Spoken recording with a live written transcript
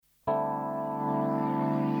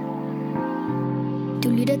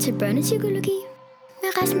Du lytter til Børnepsykologi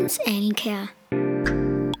med Rasmus Alenkær.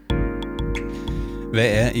 Hvad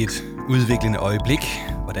er et udviklende øjeblik?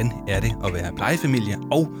 Hvordan er det at være plejefamilie?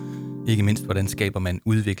 Og ikke mindst, hvordan skaber man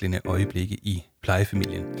udviklende øjeblikke i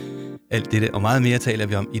plejefamilien? Alt dette og meget mere taler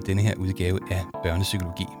vi om i denne her udgave af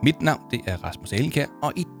Børnepsykologi. Mit navn, det er Rasmus Alenkær,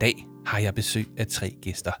 og i dag har jeg besøg af 3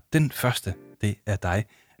 gæster. Den første, det er dig,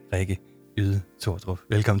 Rikke Yde Tordrup.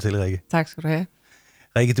 Velkommen til, Rikke. Tak skal du have.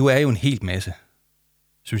 Rikke, du er jo en hel masse,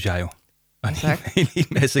 synes jeg jo. Og en hel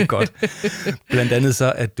masse godt. Blandt andet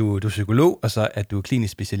så, at du er psykolog, og så at du er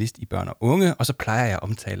klinisk specialist i børn og unge, og så plejer jeg at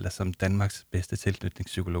omtale dig som Danmarks bedste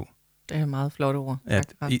tilknytningspsykolog. Det er meget flotte ord. Ja,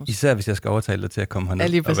 især hvis jeg skal overtale dig til at komme herned. Ja,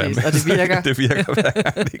 lige præcis, og være med. og det virker. Det virker hver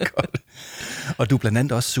gang, det er godt. Og du er blandt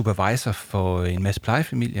andet også supervisor for en masse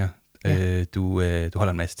plejefamilier. Ja. Du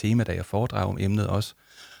holder en masse temadage og foredrag om emnet også.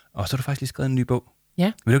 Og så har du faktisk lige skrevet en ny bog.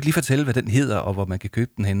 Ja. Vil du ikke lige fortælle, hvad den hedder, og hvor man kan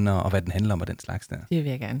købe den henne, og hvad den handler om, og den slags der? Det vil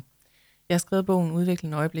jeg gerne. Jeg har skrevet bogen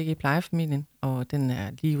Udviklende øjeblikke i plejefamilien, og den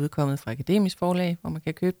er lige udkommet fra Akademisk Forlag, hvor man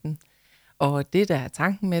kan købe den. Og det, der er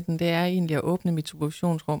tanken med den, det er egentlig at åbne mit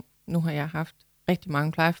supervisionsrum. Nu har jeg haft rigtig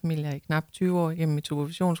mange plejefamilier i knap 20 år igennem mit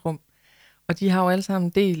supervisionsrum, og de har jo alle sammen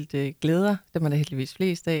delt glæder, dem er der heldigvis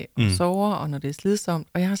flest af, og sorger, og når det er slidsomt.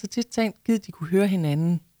 Og jeg har så tit tænkt, givet de kunne høre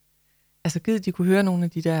hinanden. Altså givet de kunne høre nogle af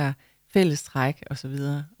de der fælles træk og så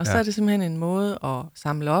videre. Og så er det simpelthen en måde at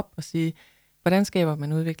samle op og sige, hvordan skaber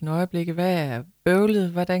man udviklende øjeblikke? Hvad er bøvlet?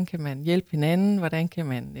 Hvordan kan man hjælpe hinanden?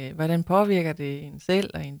 Hvordan påvirker det en selv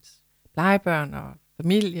og ens plejebørn og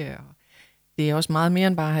familie? Og det er også meget mere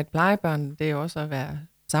end bare at have et plejebørn. Det er også at være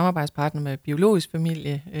samarbejdspartner med biologisk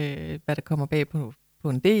familie. Hvad der kommer bag på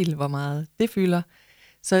en del, hvor meget det fylder.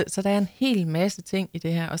 Så der er en hel masse ting i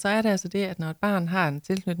det her. Og så er det altså det, at når et barn har en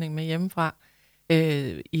tilknytning med hjemmefra,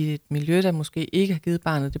 i et miljø, der måske ikke har givet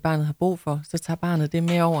barnet det, barnet har brug for, så tager barnet det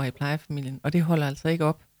med over i plejefamilien, og det holder altså ikke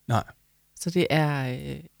op. Nej. Så det er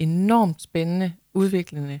enormt spændende,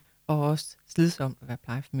 udviklende og også slidsomt at være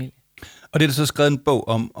plejefamilie. Og det er der så skrevet en bog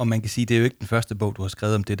om, og man kan sige, det er jo ikke den første bog, du har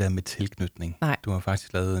skrevet om det der med tilknytning. Nej. Du har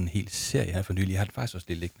faktisk lavet en hel serie her for nylig. Jeg har den faktisk også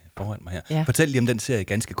lige liggende foran mig her. Ja. Fortæl lige om den serie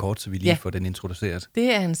ganske kort, så vi lige får den introduceret.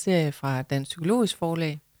 Det er en serie fra Dansk Psykologisk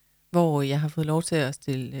Forlag, hvor jeg har fået lov til at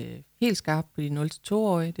stille helt skarpt på de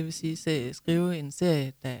 0-2-årige. Det vil sige skrive en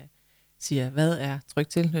serie, der siger, hvad er tryg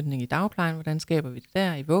tilknytning i dagplejen, hvordan skaber vi det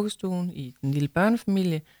der i vuggestuen, i den lille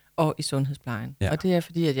børnefamilie og i sundhedsplejen. Ja. Og det er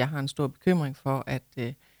fordi, at jeg har en stor bekymring for, at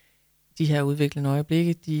de her udviklende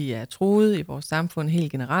øjeblikke, de er truet i vores samfund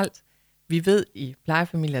helt generelt. Vi ved, i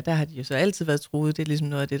plejefamilier, der har de jo så altid været truet. Det er ligesom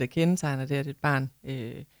noget af det, der kendetegner det, at et barn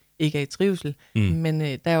ikke er i trivsel. Men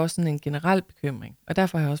der er også sådan en generel bekymring. Og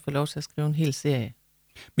derfor har jeg også fået lov til at skrive en hel serie.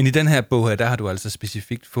 Men i den her bog her, der har du altså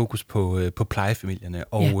specifikt fokus på plejefamilierne.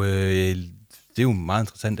 Og det er jo meget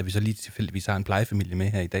interessant, at vi så lige tilfældigvis har en plejefamilie med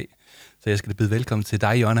her i dag. Så jeg skal da byde velkommen til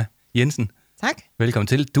dig, Jonna Jensen. Tak. Velkommen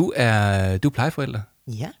til. Du er plejeforælder.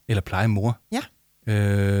 Ja. Eller plejemor. Ja.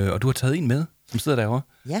 Og du har taget en med, som sidder derovre.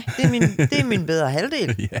 Ja, det er min bedre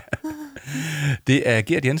halvdel. Ja. Det er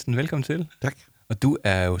Gert Jensen. Velkommen til. Tak. Og du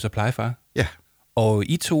er jo så plejefar. Ja. Og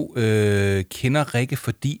I to kender Rikke,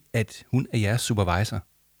 fordi at hun er jeres supervisor.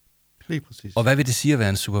 Lige præcis. Og hvad vil det sige at være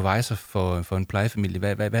en supervisor for en plejefamilie?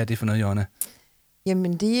 Hvad er det for noget, Jonna?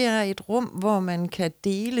 Jamen, det er et rum, hvor man kan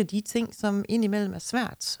dele de ting, som indimellem er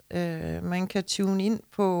svært. Man kan tune ind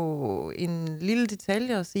på en lille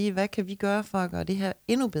detalje og sige, hvad kan vi gøre for at gøre det her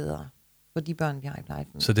endnu bedre for de børn, vi har i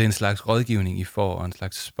plejefamilien. Så det er en slags rådgivning, I får, og en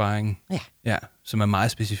slags sparring, ja, som er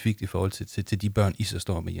meget specifikt i forhold til de børn, I så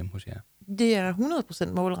står med hjemme hos jer. Det er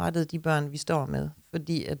 100% målrettet de børn, vi står med.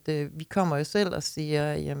 Fordi at vi kommer jo selv og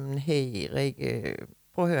siger, jamen hey Rikke,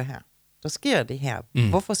 prøv at høre her. Der sker det her.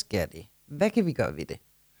 Hvorfor sker det? Hvad kan vi gøre ved det?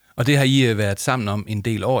 Og det har I været sammen om en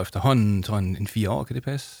del år efterhånden, tror jeg en 4 år, kan det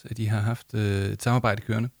passe, at I har haft et samarbejde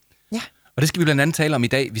kørende? Ja. Og det skal vi blandt andet tale om i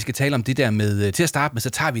dag. Vi skal tale om det der med, til at starte med, så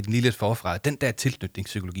tager vi den lige lidt forfra. Den der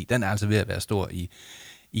tilknytningspsykologi, den er altså ved at være stor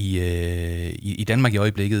i Danmark i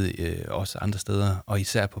øjeblikket, også andre steder, og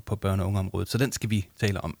især på børne- og ungeområdet. Så den skal vi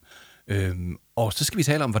tale om. Og så skal vi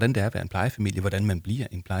tale om, hvordan det er at være en plejefamilie, hvordan man bliver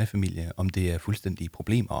en plejefamilie, om det er fuldstændig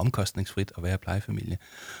problem og omkostningsfrit at være plejefamilie.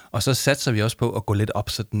 Og så satser vi også på at gå lidt op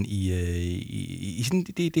sådan i sådan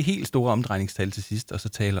det helt store omdrejningstal til sidst, og så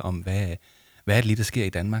tale om, hvad er det lige, der sker i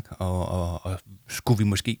Danmark, og skulle vi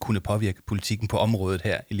måske kunne påvirke politikken på området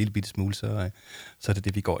her en lille bitte smule, så er det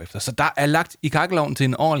det, vi går efter. Så der er lagt i kakkelovnen til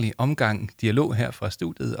en ordentlig omgang dialog her fra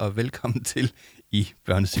studiet, og velkommen til i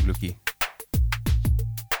Børnepsykologi.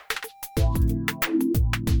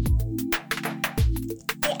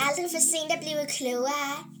 For sent at blive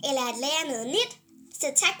klogere, eller at lære noget nyt. Så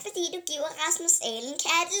tak fordi du giver Rasmus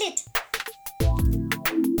Alenkær et lidt.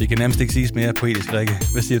 Det kan nærmest ikke siges mere poetisk, Rikke.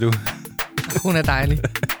 Hvad siger du? Hun er dejlig.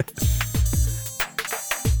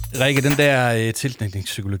 Rikke, den der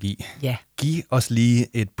tilknytningspsykologi. Ja. Giv os lige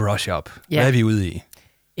et brush-up. Ja. Hvad er vi ude i?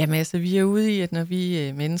 Jamen altså, vi er ude i, at når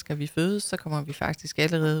vi mennesker, vi fødes, så kommer vi faktisk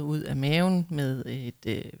allerede ud af maven med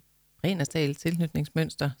et prenatalt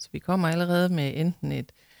tilknytningsmønster. Så vi kommer allerede med enten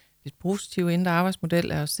et positivt indre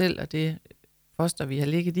arbejdsmodel af os selv, og det foster, vi har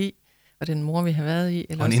ligget i, og den mor, vi har været i.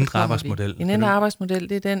 Eller og en indre arbejdsmodel. En indre arbejdsmodel,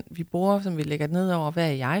 det er den, vi bruger, som vi lægger ned over, hvad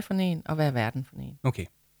er jeg for en, og hvad er verden for en. Okay.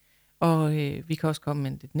 Og vi kan også komme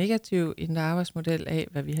med en lidt negativ indre arbejdsmodel af,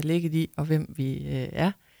 hvad vi har ligget i, og hvem vi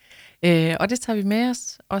er. Og det tager vi med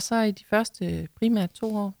os, og så i de første primært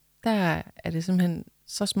 2 år, der er det simpelthen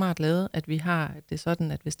så smart lavet, at vi har det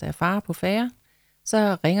sådan, at hvis der er fare på færre,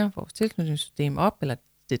 så ringer vores tilknytningssystem op, eller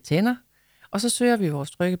det tænder, og så søger vi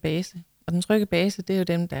vores trygge base. Og den trygge base, det er jo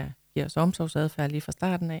dem, der giver os omsorgsadfærd lige fra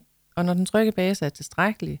starten af. Og når den trygge base er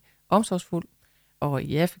tilstrækkelig omsorgsfuld og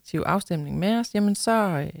i effektiv afstemning med os, jamen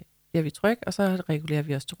så bliver vi tryg, og så regulerer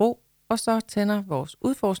vi os til ro, og så tænder vores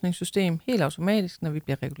udforskningssystem helt automatisk, når vi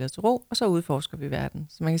bliver reguleret til ro, og så udforsker vi verden.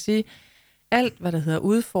 Så man kan sige, alt hvad der hedder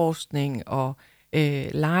udforskning og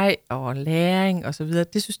leg og læring osv.,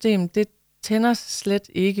 det system, det tænder slet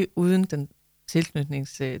ikke uden den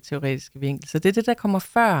tilknytningsteoretiske vinkel. Så det er det, der kommer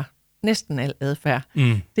før næsten al adfærd.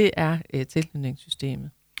 Det er tilknytningssystemet.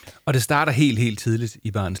 Og det starter helt tidligt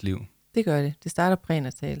i barnets liv. Det gør det. Det starter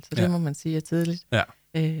prænatalt, så det må man sige er tidligt.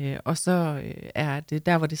 Ja. Og så er det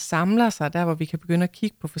der, hvor det samler sig, der hvor vi kan begynde at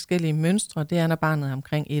kigge på forskellige mønstre, det er, når barnet er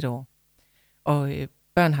omkring 1 år. Og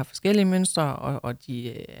børn har forskellige mønstre, og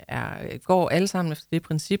de går alle sammen efter det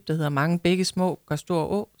princip, der hedder mange bække små gør stor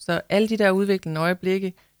å. Så alle de der udviklende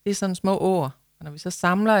øjeblikke, det er sådan små åer. Og når vi så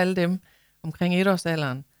samler alle dem omkring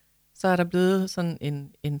 1-årsalderen, så er der blevet sådan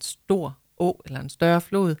en stor å, eller en større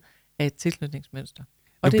flod af et tilknytningsmønster.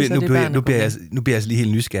 Og nu bliver jeg altså lige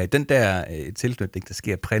helt nysgerrig. Den der tilknytning, der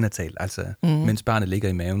sker prænatalt, altså mens barnet ligger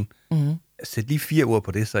i maven. Sæt lige 4 ord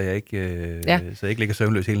på det, så jeg ikke ligger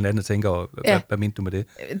søvnløs hele natten og tænker over, hvad mente du med det?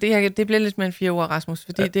 Det bliver lidt med en 4 ord, Rasmus,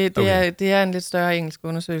 fordi det er en lidt større engelsk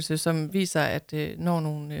undersøgelse, som viser, at når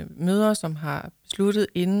nogle mødre, som har besluttet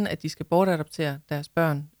inden, at de skal bortadoptere deres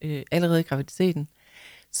børn allerede i graviditeten,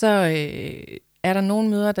 så er der nogle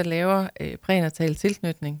mødre, der laver prænatal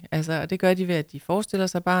tilknytning. Altså, og det gør de ved, at de forestiller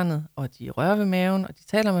sig barnet, og de rører ved maven, og de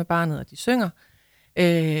taler med barnet, og de synger.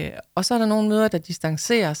 Og så er der nogle mødre, der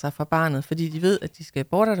distancerer sig fra barnet, fordi de ved, at de skal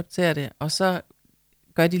bortadoptere det, og så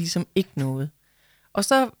gør de ligesom ikke noget. Og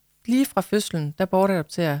så lige fra fødslen, der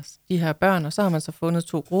bortadopteres de her børn, og så har man så fundet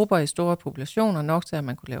 2 grupper i store populationer, nok til at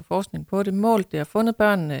man kunne lave forskning på det. Målt det at fundet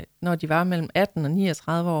børnene, når de var mellem 18 og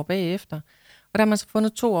 39 år bagefter. Og der har man så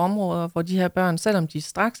fundet 2 områder, hvor de her børn, selvom de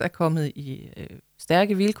straks er kommet i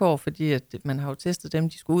stærke vilkår, fordi at man har jo testet dem,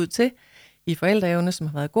 de skulle ud til, i forældreevne, som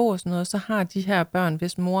har været god og sådan noget, så har de her børn,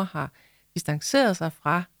 hvis mor har distanceret sig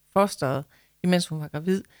fra fosteret, imens hun var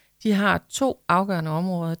gravid, de har 2 afgørende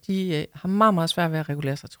områder. De har meget, meget svært ved at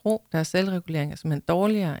regulere sig til ro. Deres selvregulering er simpelthen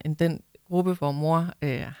dårligere end den gruppe, hvor mor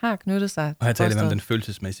har knyttet sig til og her taler vi om den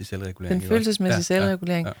følelsesmæssige selvregulering. Den følelsesmæssige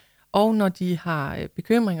selvregulering. Ja. Og når de har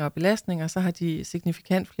bekymringer og belastninger, så har de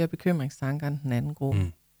signifikant flere bekymringstanker end den anden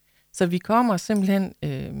gruppe. Så vi kommer simpelthen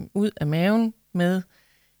ud af maven med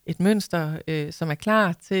et mønster, som er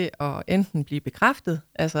klar til at enten blive bekræftet,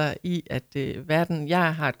 altså i at verden,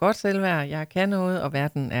 jeg har et godt selvværd, jeg kan noget, og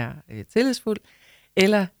verden er tillidsfuld,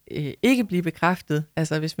 eller ikke blive bekræftet.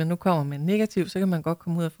 Altså hvis man nu kommer med en negativ, så kan man godt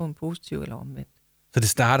komme ud og få en positiv eller omvendt. Så det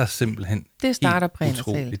starter simpelthen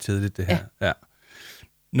utroligt tidligt, det her. Ja.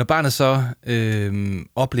 Når barnet så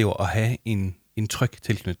oplever at have en tryg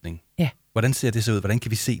tilknytning, hvordan ser det så ud? Hvordan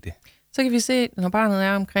kan vi se det? Så kan vi se, når barnet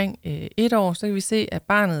er omkring 1 år, så kan vi se, at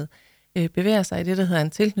barnet bevæger sig i det, der hedder en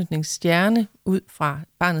tilknytningsstjerne ud fra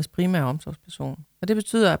barnets primære omsorgsperson. Og det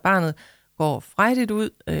betyder, at barnet går frejdigt ud,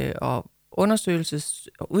 og undersøgelses-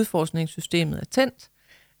 og udforskningssystemet er tændt,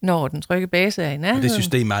 når den trygge base er i nærheden. Og det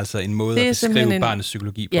system er altså en måde at beskrive barnets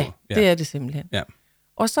psykologi på? Ja, det er det simpelthen. Ja.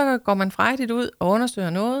 Og så går man frejdigt ud og undersøger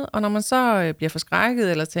noget, og når man så bliver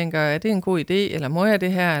forskrækket, eller tænker, er det en god idé, eller må jeg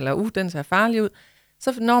det her, eller den ser farlig ud,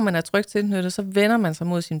 så når man er trygt tilknyttet, så vender man sig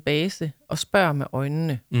mod sin base og spørger med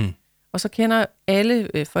øjnene. Og så kender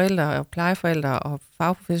alle forældre og plejeforældre og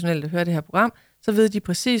fagprofessionelle, der hører det her program, så ved de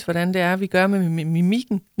præcis, hvordan det er, vi gør med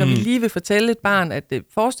mimikken, når vi lige vil fortælle et barn, at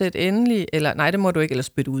fortsæt endelig, eller nej, det må du ikke, eller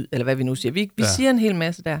spyt ud, eller hvad vi nu siger. Vi siger en hel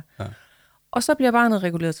masse der. Ja. Og så bliver barnet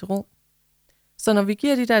reguleret til ro. Så når vi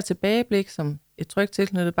giver de der tilbageblik, som et trygt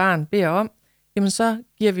tilknyttet barn beder om, jamen så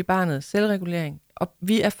giver vi barnet selvregulering. Og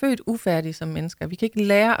vi er født ufærdige som mennesker. Vi kan ikke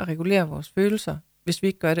lære at regulere vores følelser, hvis vi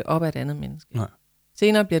ikke gør det op af et andet menneske. Nej.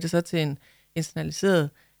 Senere bliver det så til en internaliseret...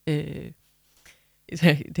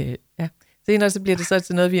 Senere så bliver det så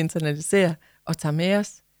til noget, vi internaliserer og tager med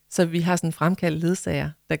os. Så vi har sådan en fremkaldt ledsager,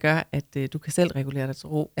 der gør, at du kan selv regulere dig til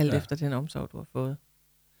ro, alt efter den omsorg, du har fået.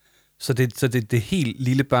 Så det helt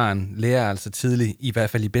lille barn lærer altså tidligt, i hvert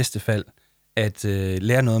fald i bedste fald, at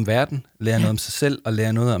lære noget om verden, lære noget om sig selv, og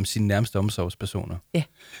lære noget om sine nærmeste omsorgspersoner. Ja.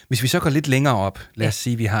 Hvis vi så går lidt længere op, lad os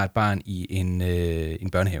sige, at vi har et barn i en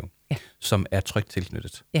børnehave, som er trygt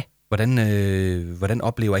tilknyttet. Ja. Hvordan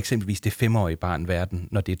oplever eksempelvis det 5-årige barn verden,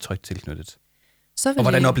 når det er trygt tilknyttet? Og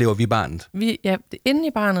hvordan oplever vi barnet? Inde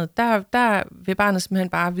i barnet, der vil barnet simpelthen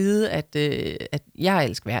bare vide, at jeg er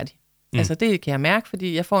elskværdig. Altså det kan jeg mærke,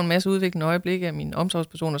 fordi jeg får en masse udviklende øjeblikke af mine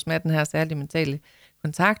omsorgspersoner, som er den her særlige mentale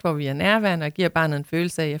kontakt, hvor vi er nærværende og giver barnet en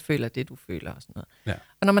følelse af, at jeg føler det, du føler og sådan noget. Ja.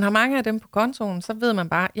 Og når man har mange af dem på kontoen, så ved man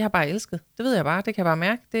bare, jeg har bare elsket. Det ved jeg bare, det kan jeg bare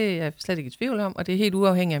mærke, det er jeg slet ikke i tvivl om, og det er helt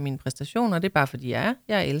uafhængigt af mine præstationer, og det er bare fordi jeg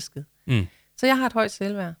er elsket. Så jeg har et højt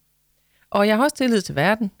selvværd. Og jeg har også tillid til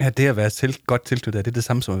verden. Ja, det at være godt tilknyttet, er det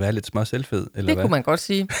samme som at være lidt små selvfed? Eller det hvad? Kunne man godt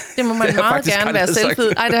sige. Det må man meget gerne være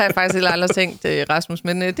selvfed. Nej, det har jeg faktisk aldrig tænkt, Rasmus.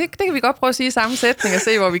 Men det kan vi godt prøve at sige i samme sætning og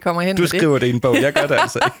se, hvor vi kommer hen. Du skriver det i en bog, jeg gør det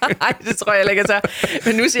altså ikke. Nej, det tror jeg ikke, jeg tager.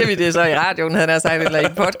 Men nu siger vi det så i radioen, havde jeg sagt, eller i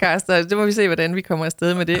en podcast, og det må vi se, hvordan vi kommer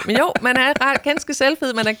afsted med det. Men jo, man er ganske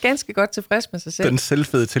selvfed, man er ganske godt tilfreds med sig selv. Den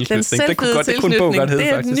selvfede tilknytning, det kunne en bog godt hedde,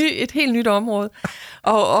 faktisk. Det er et helt nyt område.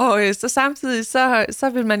 Og så samtidig,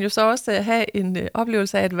 så vil man jo så også have en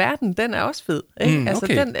oplevelse af, at verden, den er også fed. Ikke?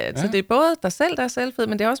 Så det er både dig selv, der er selvfed,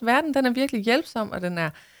 men det er også verden, den er virkelig hjælpsom, og den er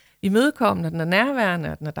imødekommende, og den er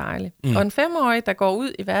nærværende, og den er dejlig. Og en 5-årig, der går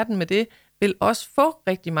ud i verden med det, vil også få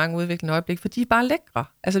rigtig mange udviklende øjeblik, for de er bare lækre.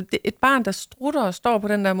 Altså det et barn, der strutter og står på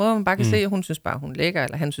den der måde, man bare kan se, at hun synes bare, hun er lækker,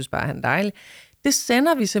 eller han synes bare, han er dejlig. Det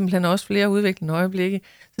sender vi simpelthen også flere udviklende øjeblikke,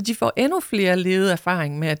 så de får endnu flere levede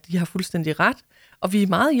erfaring med, at de har fuldstændig ret, og vi er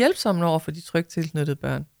meget hjælpsomme over for de trygt tilknyttede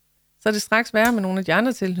børn. Så er det straks værre med nogle af de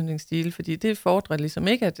andre tilknytningsstile, fordi det fordrer ligesom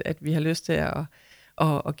ikke, at vi har lyst til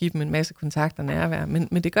at give dem en masse kontakt og nærvær.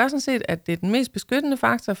 Men det gør sådan set, at det er den mest beskyttende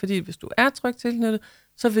faktor, fordi hvis du er trygt tilknyttet,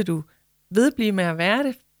 så vil du vedblive med at være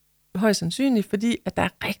det, højst sandsynligt, fordi at der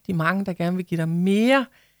er rigtig mange, der gerne vil give dig mere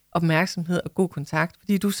opmærksomhed og god kontakt,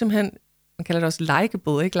 fordi du simpelthen, man kalder det også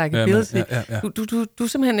likeable, ikke likability. Ja. Du er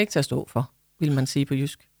simpelthen ikke til at stå for, vil man sige på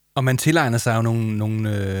jysk. Og man tilegner sig jo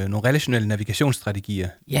nogle relationelle navigationsstrategier.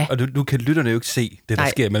 Ja. Og du kan lytterne jo ikke se det, der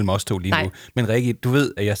sker mellem os to lige nu. Men Rikke, du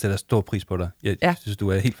ved, at jeg sætter stor pris på dig. Jeg synes, du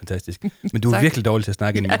er helt fantastisk. Men du er virkelig dårlig til at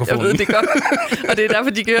snakke ind i mikrofonen. Jeg ved det godt. Og det er derfor,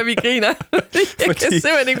 de gør, vi griner. Jeg kan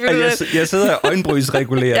simpelthen ikke finde det. Jeg sidder og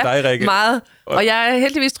øjenbrynsregulerer dig, Rikke. Meget. Og jeg er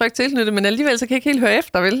heldigvis trygt tilknyttet, men alligevel så kan jeg ikke helt høre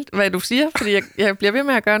efter, vel, hvad du siger, fordi jeg bliver ved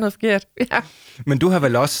med at gøre noget forkert. Ja. Men du har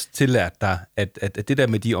vel også tillært dig, at det der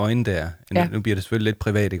med de øjne der, nu bliver det selvfølgelig lidt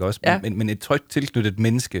privat, ikke også? Men et trygt tilknyttet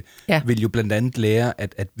menneske vil jo blandt andet lære,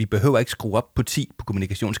 at vi behøver ikke skrue op på 10 på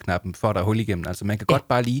kommunikationsknappen, for at der er hul igennem. Altså man kan godt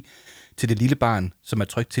bare lige til det lille barn, som er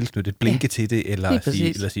trygt tilknyttet, blinke til det, eller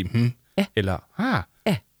sige eller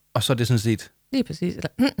og så er det sådan set lige præcis.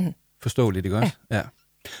 Eller, forståeligt, ikke også? Ja.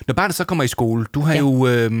 Når barnet så kommer i skole, du har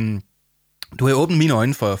jo åbnet mine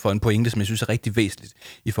øjne for en pointe, som jeg synes er rigtig væsentligt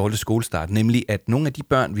i forhold til skolestart, nemlig at nogle af de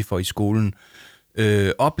børn, vi får i skolen,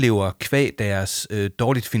 oplever kvæg deres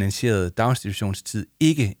dårligt finansierede daginstitutionstid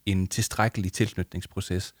ikke en tilstrækkelig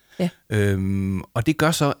tilknytningsproces. Ja. Og det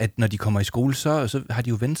gør så, at når de kommer i skole, så har de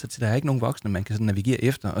jo vendt sig til, at der er ikke nogen voksne, man kan sådan navigere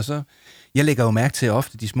efter. Og så, jeg lægger jo mærke til, at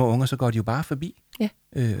ofte de små unger, så går de jo bare forbi. Ja.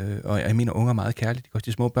 Og jeg mener unger meget kærligt, det går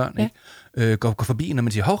de små børn, ikke? Går forbi, når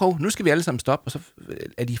man siger, hov, nu skal vi alle sammen stoppe, og så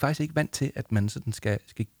er de faktisk ikke vant til, at man sådan skal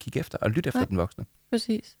kigge efter og lytte efter den voksne.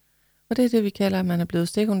 Præcis. Og det er det, vi kalder, at man er blevet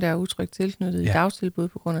sekundær utrygt tilknyttet i dagtilbud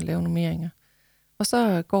på grund af lave normeringer. Og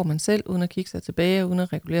så går man selv uden at kigge sig tilbage, uden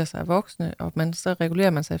at regulere sig af voksne, og så regulerer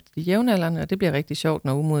man sig efter de jævnaldrende, og det bliver rigtig sjovt,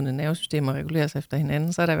 når umodne nervesystemer regulerer sig efter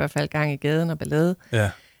hinanden. Så er der i hvert fald gang i gaden og ballade.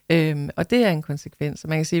 Ja. Og det er en konsekvens. Så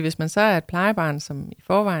man kan sige, hvis man så er et plejebarn, som i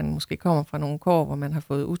forvejen måske kommer fra nogle kår, hvor man har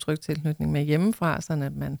fået utrygt tilknytning med hjemmefra, sådan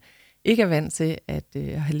at man ikke er vant til at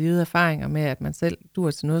have levet erfaringer med, at man selv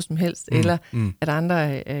dur til noget som helst, eller at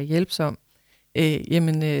andre er hjælpsom,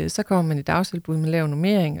 så kommer man i dagtilbud med lav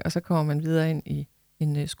normering, og så kommer man videre ind i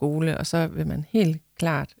en skole, og så vil man helt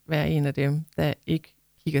klart være en af dem, der ikke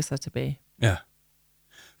kigger sig tilbage. Ja.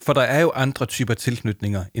 For der er jo andre typer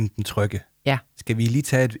tilknytninger end den trygge. Ja. Skal vi lige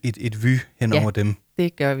tage et vy hen over dem?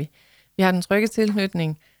 Det gør vi. Vi har den trygge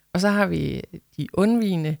tilknytning, og så har vi de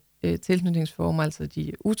undvigende tilknytningsformer, altså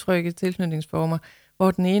de utrygge tilknytningsformer,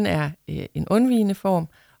 hvor den ene er en undvigende form,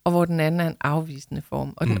 og hvor den anden er en afvisende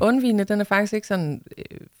form. Og den undvigende, den er faktisk ikke sådan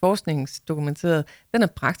forskningsdokumenteret, den er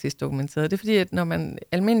praktisk dokumenteret. Det er fordi, at når man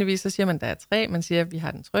almindeligvis, så siger man, at der er 3, man siger, at vi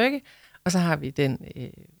har den trygge, og så har vi den,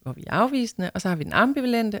 hvor vi er afvisende, og så har vi den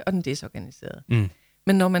ambivalente og den desorganiserede.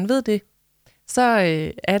 Men når man ved det, så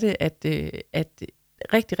er det, at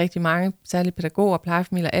rigtig, rigtig mange, særligt pædagoger,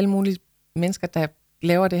 plejefamilier, alle mulige mennesker, der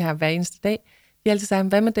laver det her hver eneste dag, de altid siger,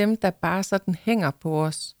 hvad med dem, der bare sådan hænger på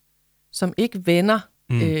os, som ikke vender,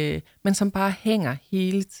 men som bare hænger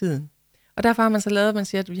hele tiden. Og derfor har man så lavet, man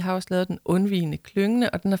siger, at vi har også lavet den undvigende klyngende,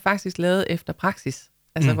 og den er faktisk lavet efter praksis.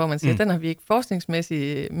 Altså hvor man siger, den har vi ikke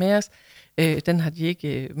forskningsmæssigt med os, den har de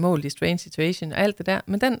ikke målt i strange situation og alt det der,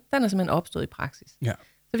 men den er simpelthen opstået i praksis. Ja.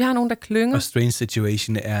 Så vi har nogen, der klynger. Og strange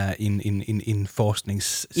situation er en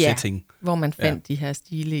forskningssetting. Ja, hvor man fandt de her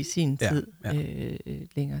stile i sin tid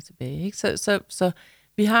længere tilbage. Ikke? Så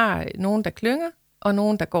vi har nogen, der klynger, og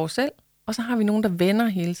nogen, der går selv, og så har vi nogen, der vender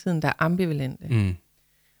hele tiden, der er ambivalente.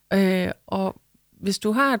 Og hvis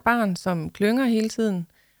du har et barn, som klynger hele tiden,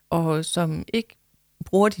 og som ikke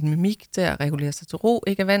bruger din mimik til at regulere sig til ro,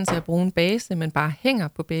 ikke er vant til at bruge en base, men bare hænger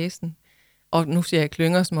på basen. Og nu siger jeg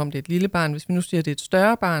klynger, som om det er et lille barn. Hvis vi nu siger, at det er et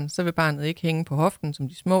større barn, så vil barnet ikke hænge på hoften som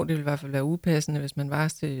de små. Det vil i hvert fald være upassende, hvis man var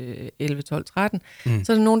til 11, 12, 13. Så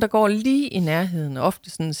er der nogen, der går lige i nærheden, og ofte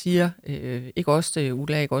sådan siger, ikke også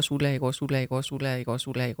Ulla, ikke også Ulla, ikke også Ulla, ikke også Ulla, ikke også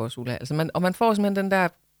Ulla, ikke også Ulla. Altså man får simpelthen den der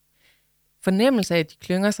fornemmelse af, at de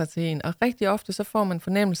klynger sig til en. Og rigtig ofte så får man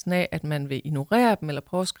fornemmelsen af, at man vil ignorere dem, eller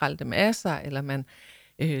prøve at skralde dem af sig, eller man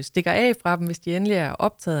stikker af fra dem, hvis de endelig er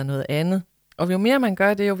optaget af noget andet. Og jo mere man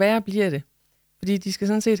gør det, jo værre bliver det. Fordi de skal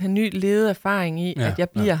sådan set have ny ledet erfaring i, at jeg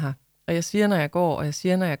bliver her. Og jeg siger, når jeg går, og jeg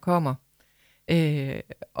siger, når jeg kommer.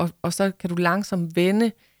 Og så kan du langsomt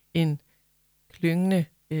vende en klyngende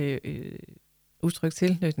udtrykt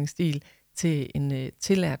tilknytningsstil til en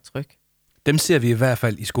tillært tryk. Dem ser vi i hvert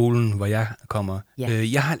fald i skolen, hvor jeg kommer. Ja.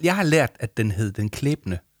 Jeg har lært, at den hed den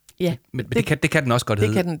klæbende. Ja. Men det kan den også godt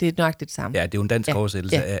hedde. Det er nøjagtigt det samme. Ja, det er jo en dansk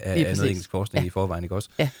oversættelse af noget engelsk forskning i forvejen, ikke også?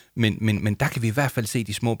 Ja. Men der kan vi i hvert fald se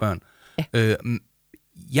de små børn. Ja.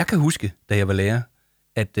 Jeg kan huske, da jeg var lærer,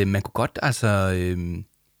 at man kunne godt,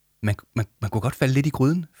 man kunne godt falde lidt i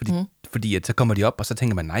gryden, fordi at så kommer de op, og så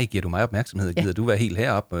tænker man, nej, giver du mig opmærksomhed? Gider du være helt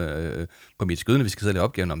heroppe på mit skød, når vi skal sidde og lave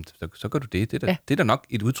opgaven om, så gør du det. Det er da nok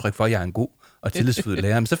et udtryk for, at jeg er en god og tillidsfuld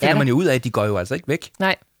lærer. Men så finder man jo ud af, at de går jo altså ikke væk.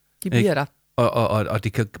 Nej, de bliver der. Og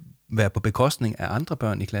det kan være på bekostning af andre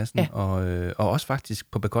børn i klassen, og også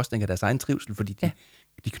faktisk på bekostning af deres egen trivsel, fordi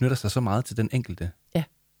de knytter sig så meget til den enkelte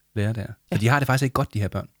lærer der. Så de har det faktisk ikke godt, de her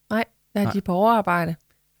børn. Nej, de er på overarbejde.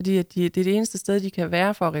 Fordi at det er det eneste sted, de kan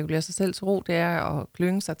være for at regulere sig selv til ro, det er at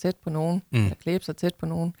klynge sig tæt på nogen, eller klæbe sig tæt på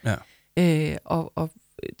nogen. Ja. Og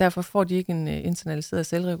derfor får de ikke en internaliseret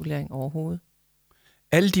selvregulering overhovedet.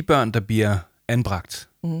 Alle de børn, der bliver anbragt,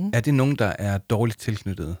 er det nogen, der er dårligt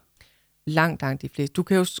tilknyttet? Langt de fleste. Du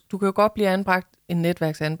kan jo godt blive anbragt en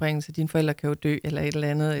netværksanbringelse, dine forældre kan jo dø, eller et eller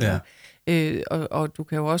andet. Eller, og du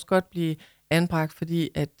kan jo også godt blive anbragt, fordi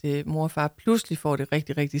at mor og far pludselig får det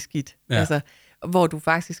rigtig, rigtig skidt. Ja. Altså, hvor du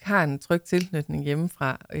faktisk har en tryg tilknytning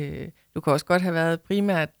hjemmefra. Du kan også godt have været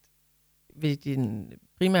primært ved dine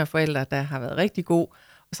primære forældre, der har været rigtig god,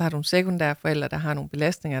 og så har du nogle sekundære forældre, der har nogle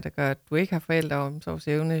belastninger, der gør, at du ikke har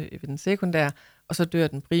forældreomsorgsevne ved den sekundære, og så dør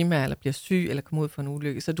den primære, eller bliver syg, eller kommer ud for en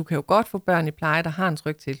ulykke. Så du kan jo godt få børn i pleje, der har en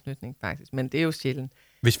tryg tilknytning faktisk, men det er jo sjældent.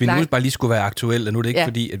 Hvis vi nu bare lige skulle være aktuelle, og nu er det ikke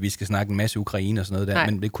fordi, at vi skal snakke en masse Ukraine og sådan noget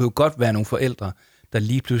der, men det kunne jo godt være nogle forældre, der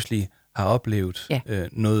lige pludselig har oplevet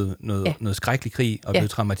noget skrækkelig krig og blevet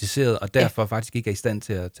traumatiseret, og derfor faktisk ikke er i stand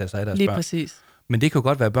til at tage sig af deres børn. Lige præcis. Men det kan jo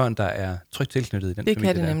godt være børn, der er trygt tilknyttet i den familie. Det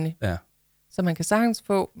kan det der. nemlig. Ja. Så man kan sagtens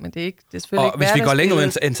få, men det er selvfølgelig ikke hvis vi går længere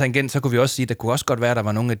ud end tangent, så kunne vi også sige, at der kunne også godt være, at der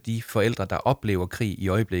var nogle af de forældre, der oplever krig i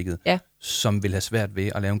øjeblikket, som vil have svært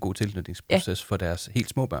ved at lave en god tilknytningsproces for deres helt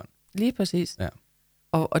små børn. Lige præcis. Ja.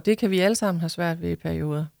 Og det kan vi alle sammen have svært ved i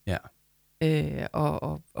perioder. Ja.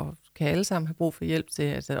 Og kan alle sammen have brug for hjælp til,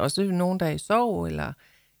 altså også nogen, der er i sorg, eller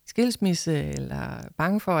skilsmisse, eller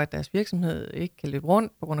bange for, at deres virksomhed ikke kan løbe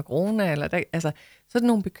rundt på grund af corona, eller altså sådan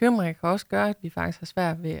nogle bekymringer kan også gøre, at vi faktisk har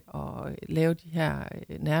svært ved at lave de her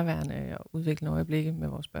nærværende og udviklende øjeblikke med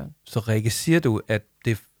vores børn. Så Rikke, siger du, at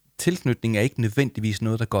tilknytning er ikke nødvendigvis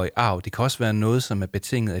noget, der går i arv. Det kan også være noget, som er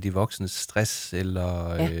betinget af de voksnes stress,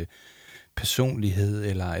 eller personlighed,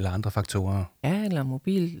 eller andre faktorer. Ja, eller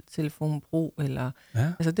mobiltelefonbrug, eller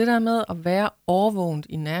altså det der med at være overvåget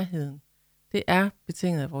i nærheden, det er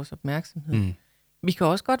betinget af vores opmærksomhed. Vi kan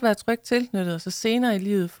også godt være trygt tilknyttet, og så senere i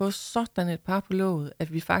livet få sådan et par på låget,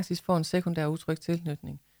 at vi faktisk får en sekundær utryg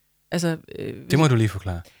tilknytning. Altså, det må du lige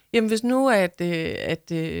forklare. Jamen hvis nu,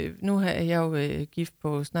 nu er jeg jo gift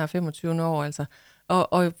på snart 25 år, altså,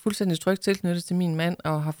 og er fuldstændig trygt tilknyttet til min mand,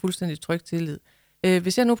 og har fuldstændig trygt tillid.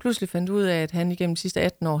 Hvis jeg nu pludselig fandt ud af, at han igennem de sidste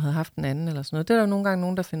 18 år havde haft en anden eller sådan noget, det er der jo nogle gange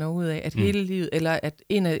nogen, der finder ud af, at hele livet, eller at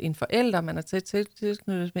en forælder, man er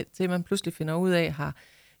tilknyttet til, man pludselig finder ud af, har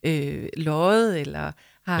løjet, eller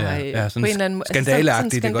har på en eller anden måde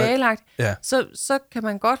skandaleagtigt, så kan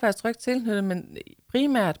man godt være trygt tilknyttet, men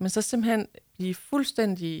primært, men så simpelthen blive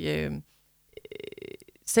fuldstændig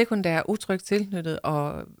sekundær utrygt tilknyttet,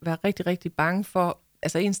 og være rigtig, rigtig bange for,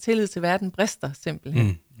 altså ens tillid til verden brister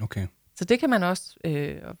simpelthen. Okay. Så det kan man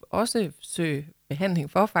også søge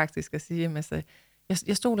behandling for, faktisk, at sige, altså,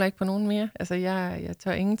 jeg stoler ikke på nogen mere. Altså, jeg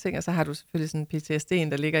tør ingenting, og så har du selvfølgelig sådan en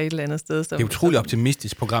PTSD'en, der ligger et eller andet sted. Som, det er et utroligt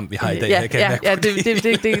optimistisk program, vi har i dag.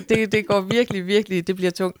 Det går virkelig, virkelig, det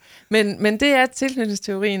bliver tungt. Men det er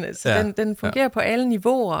tilknytningsteorien, så den fungerer på alle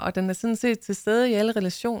niveauer, og den er sådan set til stede i alle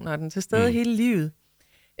relationer, og den er til stede hele livet.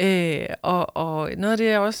 Og noget af det,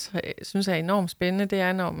 jeg også synes er enormt spændende, det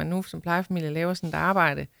er, når man nu som plejefamilie laver sådan et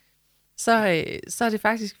arbejde, så er det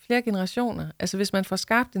faktisk flere generationer. Altså hvis man får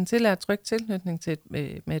skabt en tillært tryg tilknytning til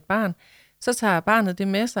med et barn, så tager barnet det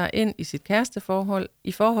med sig ind i sit kæresteforhold,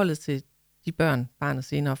 i forholdet til de børn, barnet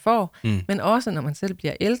senere får, men også når man selv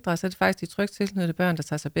bliver ældre, så er det faktisk de trygt tilknyttede børn, der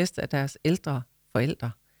tager sig bedst af deres ældre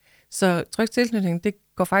forældre. Så tryg tilknytning, det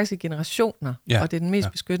går faktisk i generationer, og det er den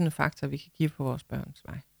mest beskyttende faktor, vi kan give på vores børns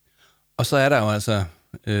vej. Og så er der jo altså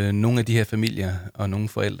nogle af de her familier og nogle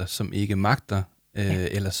forældre, som ikke magter,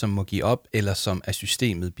 eller som må give op, eller som af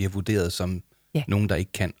systemet bliver vurderet som nogen, der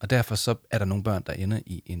ikke kan. Og derfor så er der nogle børn, der ender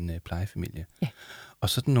i en plejefamilie. Ja. Og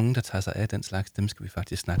sådan nogen, der tager sig af den slags, dem skal vi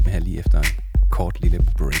faktisk snakke med her lige efter en kort lille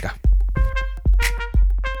breaker.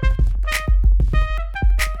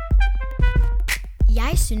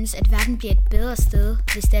 Jeg synes, at verden bliver et bedre sted,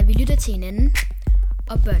 hvis der vi lytter til hinanden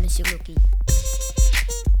og børnepsykologi.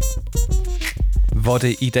 Hvor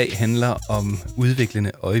det i dag handler om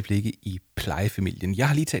udviklende øjeblikke i plejefamilien. Jeg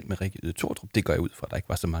har lige talt med Rikke Yde Tordrup, det går jeg ud fra, at der ikke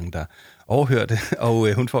var så mange, der overhørte,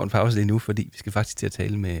 og hun får en pause lige nu, fordi vi skal faktisk til at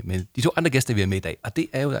tale med de to andre gæster, vi har med i dag. Og det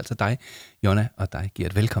er jo altså dig, Jonna, og dig,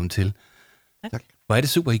 Gert. Velkommen til. Tak. Hvor er det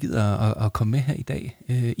super, I gider at komme med her i dag.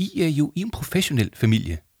 I er jo i en professionel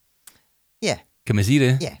familie. Ja. Kan man sige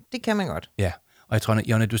det? Ja, det kan man godt. Ja, og jeg tror,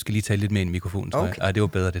 Jonna, du skal lige tale lidt med i mikrofonen, tror jeg. Ej, det var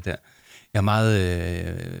bedre, det der. Jeg er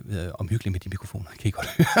meget omhyggelig med de mikrofoner, kan I godt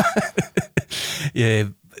høre.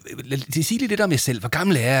 Sig lidt om jer selv. Hvor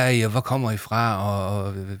gamle er I, og hvor kommer I fra,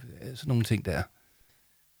 og sådan nogle ting der.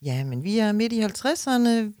 Ja, men vi er midt i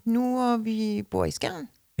 50'erne nu, og vi bor i Skjern.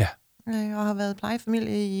 Ja. Og har været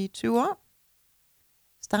plejefamilie i 20 år.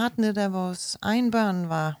 Startende, da vores egen børn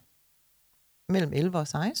var mellem 11 og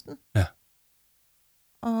 16. Ja.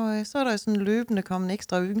 Og så er der sådan løbende kommet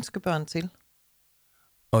ekstra ønskebørn til.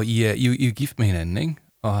 Og I er gift med hinanden, ikke?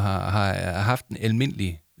 Og har haft en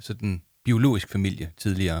almindelig sådan biologisk familie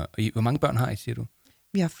tidligere. Og hvor mange børn har I, siger du?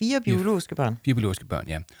 Vi har 4 biologiske børn. 4 biologiske børn,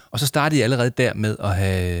 ja. Og så startede I allerede der med at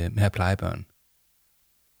have plejebørn.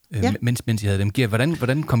 Mens I havde dem. Gert,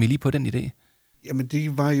 hvordan kom I lige på den idé? Jamen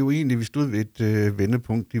det var jo egentlig, vi stod ved et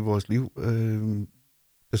vendepunkt i vores liv.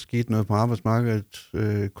 Der skete noget på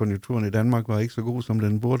arbejdsmarkedet. Konjunkturen i Danmark var ikke så god, som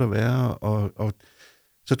den burde være, og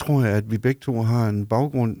så tror jeg, at vi begge to har en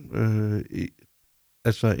baggrund,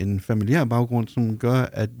 altså en familiær baggrund, som gør,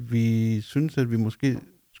 at vi synes, at vi måske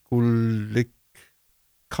skulle lægge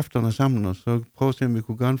kræfterne sammen, og så prøve at se, om vi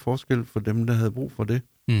kunne gøre en forskel for dem, der havde brug for det.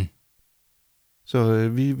 Mm. Så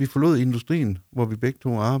vi forlod industrien, hvor vi begge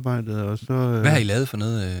to arbejdede, og så... Hvad har I lavet for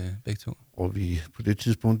noget, begge to? Og på det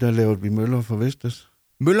tidspunkt, der lavede vi møller for Vestas.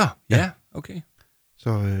 Møller? Ja, okay.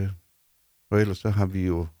 Så... Og ellers så har vi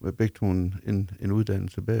jo begge to en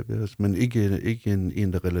uddannelse bag ved os, men ikke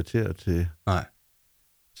en der relaterer til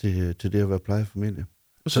det at være plejefamilie.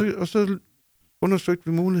 Og så undersøgte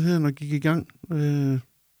vi muligheden og gik i gang.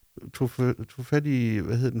 Tog fat i,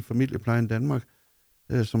 Familieplejen Danmark,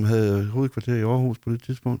 som havde hovedkvarter i Aarhus på det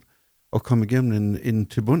tidspunkt, og kom igennem en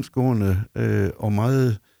tilbundsgående og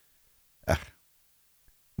meget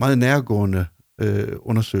nærgående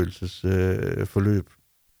undersøgelsesforløb,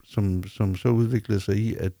 som så udviklede sig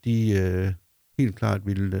i, at de helt klart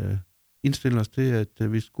ville indstille os til,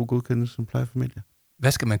 at vi skulle godkendes som plejefamilie.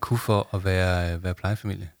 Hvad skal man kunne for at være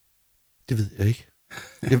plejefamilie? Det ved jeg ikke.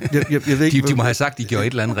 Jeg ved ikke de må have sagt, at de gjorde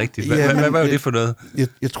et eller andet rigtigt. Hvad var det for noget?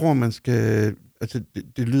 Jeg tror, man skal... Altså,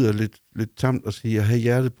 det lyder lidt tamt at sige at have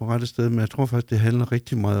hjertet på rette sted, men jeg tror faktisk, det handler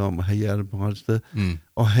rigtig meget om at have hjertet på rette sted. Mm.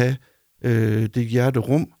 Og have det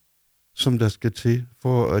hjerterum, som der skal til,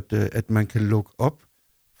 for at man kan lukke op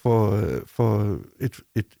for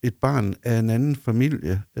et barn af en anden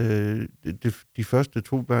familie. De første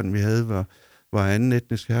 2 børn, vi havde, var anden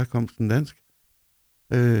etnisk herkomst end dansk.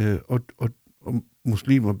 og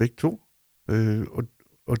muslimer begge to.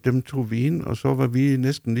 Og dem tog vi ind, og så var vi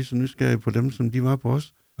næsten lige så nysgerrige på dem, som de var på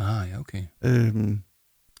os. Ja, okay.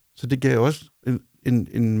 Så det gav også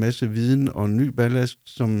en masse viden og en ny ballast,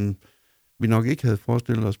 som vi nok ikke havde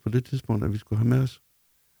forestillet os på det tidspunkt, at vi skulle have med os.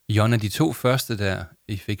 Jonna, de 2 første der,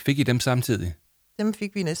 fik I dem samtidig? Dem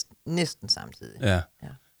fik vi næsten samtidig. Ja. Ja.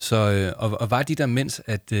 Så, og var de der, mens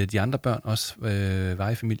at de andre børn også var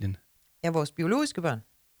i familien? Ja, vores biologiske børn.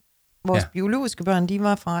 Vores biologiske børn, de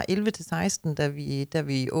var fra 11 til 16, da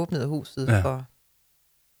vi åbnede huset. Ja. For...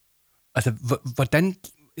 Altså, hvordan...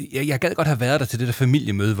 Jeg gad godt have været der til det der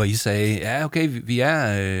familiemøde, hvor I sagde, ja, okay, vi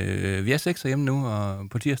er 6 hjemme nu, og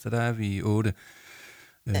på tirsdag, der er vi 8.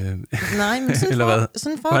 Nej, men sådan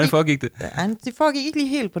Hvordan foregik det? Ja, det foregik ikke lige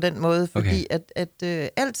helt på den måde, fordi at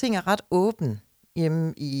alting er ret åben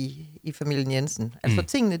hjemme i familien Jensen. Altså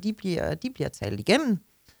tingene, de bliver talt igennem.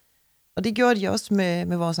 Og det gjorde de også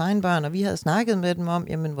med vores egne børn, og vi havde snakket med dem om,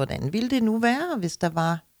 jamen, hvordan ville det nu være, hvis der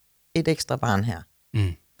var et ekstra barn her?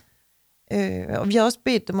 Og vi har også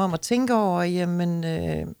bedt dem om at tænke over, jamen,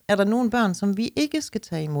 er der nogle børn, som vi ikke skal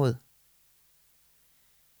tage imod?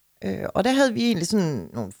 Og der havde vi egentlig sådan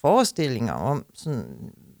nogle forestillinger om,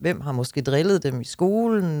 sådan, hvem har måske drillet dem i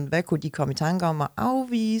skolen, hvad kunne de komme i tanke om at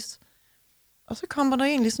afvise? Og så kommer der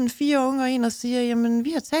egentlig sådan 4 unger ind og siger, jamen,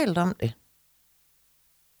 vi har talt om det.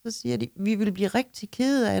 Så siger de, vi vil blive rigtig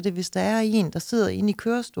kede af det, hvis der er en, der sidder inde i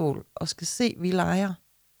kørestol og skal se, vi leger.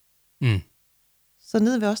 Så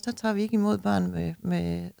nede ved os, der tager vi ikke imod børn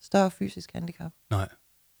med større fysisk handicap. Nej.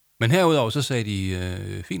 Men herudover, så sagde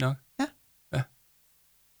de, fint nok. Ja.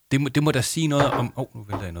 Det må da sige noget om... nu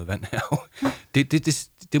vælter jeg noget vand her.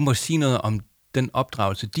 Det må sige noget om den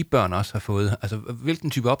opdragelse, de børn også har fået. Altså, hvilken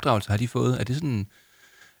type opdragelse har de fået? Er det sådan,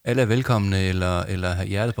 alle er velkomne, eller har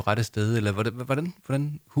hjertet på rette sted? Eller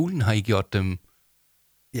hvordan hulen har I gjort dem?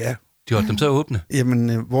 Ja. Gjort dem så åbne?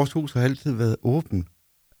 Jamen, vores hus har altid været åbent.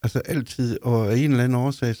 Altså altid, og af en eller anden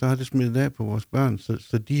årsag, så har det smittet af på vores børn.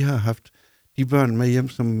 Så de har haft de børn med hjem,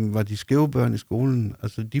 som var de skæve børn i skolen.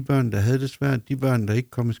 Altså de børn, der havde det svært, de børn, der ikke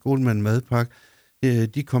kom i skole med en madpakke,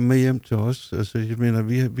 de kom med hjem til os. Altså jeg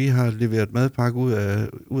mener, vi har leveret madpakke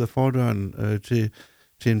ud af fordøren til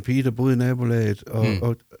en pige, der boede i nabolaget.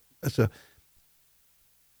 Og altså,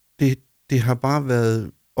 det har bare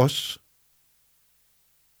været os.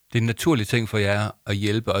 Det er en naturlig ting for jer at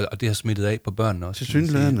hjælpe, og det har smittet af på børnene også.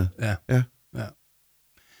 Tilsyneladende. Ja.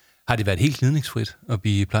 Har det været helt gnidningsfrit at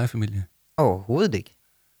blive plejefamilie? Overhovedet ikke.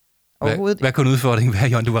 Hvad kunne udfordringen være,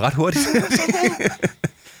 Jon? Du var ret hurtig.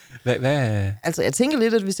 Hvad? Altså, jeg tænker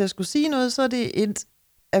lidt, at hvis jeg skulle sige noget, så er det et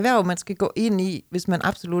erhverv, man skal gå ind i, hvis man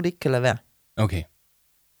absolut ikke kan lade være. Okay.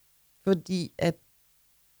 Fordi at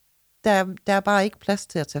der er bare ikke plads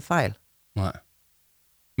til at tage fejl. Nej.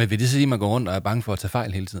 Men vil det sige, at man går rundt og er bange for at tage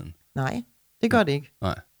fejl hele tiden? Nej, det gør det ikke.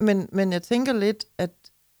 Nej. Men jeg tænker lidt, at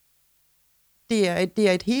det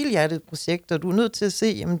er et helhjertet projekt, og du er nødt til at se,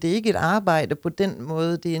 jamen det er ikke et arbejde på den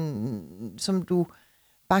måde, det er som du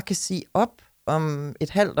bare kan sige op om et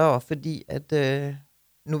halvt år, fordi at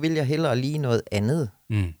nu vil jeg hellere lige noget andet.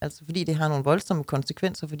 Altså fordi det har nogle voldsomme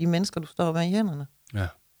konsekvenser for de mennesker, du står med i hænderne. Ja.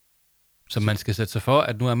 Så man skal sætte sig for,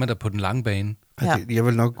 at nu er man der på den lange bane. Altså, jeg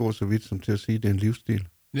vil nok gå så vidt som til at sige, at det er en livsstil.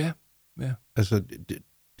 Ja. Altså,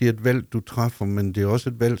 det er et valg, du træffer, men det er også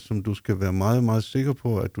et valg, som du skal være meget, meget sikker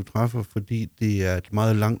på, at du træffer, fordi det er et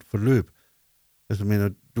meget langt forløb. Altså, mener,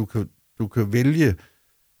 du kan vælge,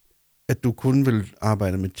 at du kun vil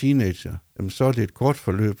arbejde med teenager. Jamen, så er det et kort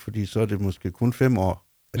forløb, fordi så er det måske kun 5 år,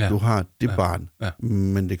 at du har det barn. Ja.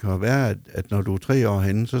 Men det kan jo være, at når du er 3 år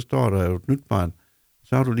henne, så står der jo et nyt barn.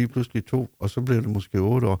 Så har du lige pludselig 2, og så bliver det måske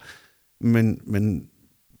 8 år. Men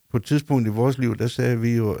på et tidspunkt i vores liv, der sagde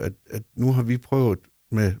vi jo, at nu har vi prøvet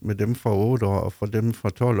med dem fra 8 år og fra dem fra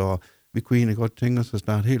 12 år. Vi kunne egentlig godt tænke os at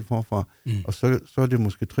starte helt forfra. Og så er det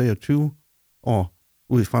måske 23 år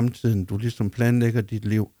ud i fremtiden, du ligesom planlægger dit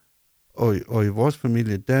liv. Og i vores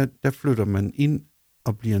familie, der flytter man ind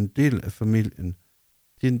og bliver en del af familien.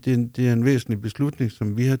 Det er en væsentlig beslutning,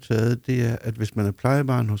 som vi har taget. Det er, at hvis man er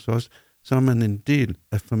plejebarn hos os, så er man en del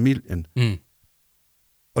af familien.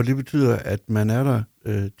 Og det betyder, at man er der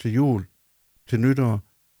til jul, til nytår,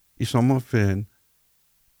 i sommerferien,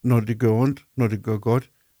 når det gør ondt, når det gør godt.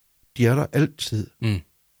 De er der altid.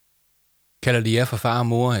 Kalder de jer for far og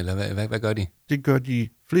mor, eller hvad gør de? Det gør de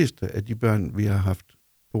fleste af de børn, vi har haft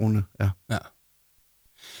boende, ja.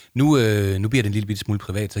 Nu bliver det en lille bitte smule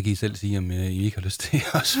privat, så kan I selv sige, om I ikke har lyst til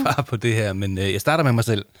at svare på det her. Men jeg starter med mig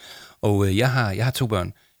selv, og jeg har 2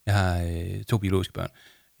 børn. Jeg har 2 biologiske børn.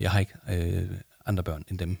 Jeg har ikke andre børn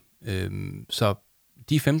end dem. Så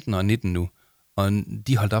de er 15 og 19 nu, og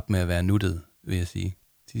de holdt op med at være nuttede, vil jeg sige.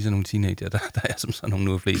 De er sådan nogle teenager, der er som sådan nogle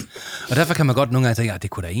nu flest. Og derfor kan man godt nogle gange tænke, at det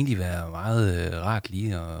kunne da egentlig være meget rart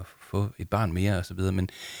lige at få et barn mere og så videre, men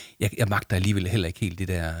jeg magter alligevel heller ikke helt det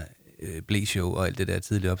der blæshow og alt det der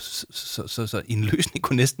tidligere op. Så en løsning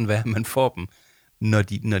kunne næsten være, at man får dem,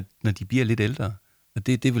 når de bliver lidt ældre. Og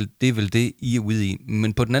det er vel det, I er ude i.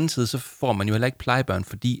 Men på den anden side, så får man jo heller ikke plejebørn,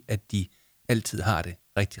 fordi at de altid har det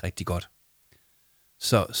rigtig, rigtig godt.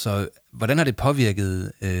 Så hvordan har det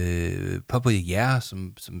påvirket jer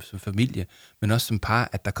som familie, men også som par,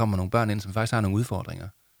 at der kommer nogle børn ind, som faktisk har nogle udfordringer?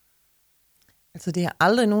 Altså, det har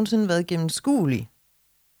aldrig nogensinde været gennemskueligt,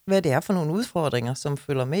 hvad det er for nogle udfordringer, som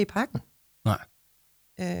følger med i pakken. Nej.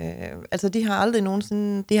 Altså, det har aldrig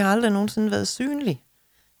nogensinde været synligt.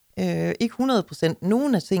 Ikke 100%.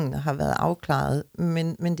 Nogle af tingene har været afklaret,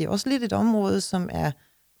 men det er også lidt et område, som er,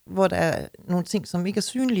 hvor der er nogle ting, som ikke er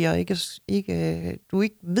synlige, og du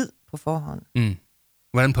ikke ved på forhånd. Mm.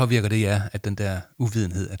 Hvordan påvirker det jer, at den der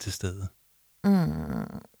uvidenhed er til stede?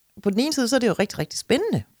 På den ene side, så er det jo rigtig, rigtig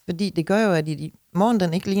spændende, fordi det gør jo, at i morgen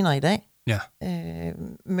den ikke ligner i dag. Ja.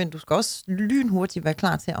 Men du skal også lynhurtigt være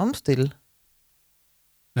klar til at omstille.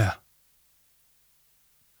 Ja.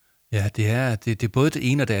 Ja, det er både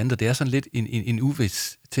det ene og det andet. Det er sådan lidt en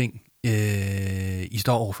uvis ting, I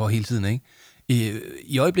står overfor hele tiden, ikke?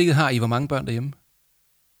 I øjeblikket har I hvor mange børn derhjemme?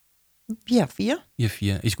 Vi har 4. I har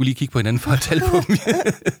 4. I skulle lige kigge på hinanden for at tælle på dem.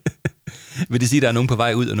 Vil det sige, at der er nogen på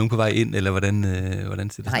vej ud og nogen på vej ind, eller hvordan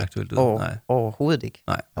ser det aktuelt ud? Nej, overhovedet ikke.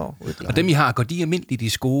 Nej. Overhovedet ikke. Og dem I har, går de almindeligt i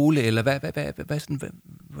skole, eller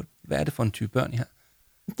hvad er det for en type børn, I har?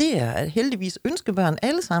 Det er heldigvis ønskebørn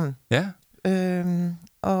alle sammen. Ja.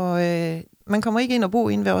 Man kommer ikke ind og bo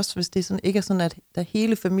inde ved os, hvis det sådan, ikke er sådan, at der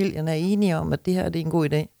hele familien er enige om, at det her det er en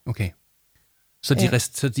god idé. Okay.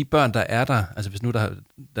 Så de børn, der er der, altså hvis nu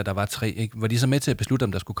der var 3, ikke, var de så med til at beslutte,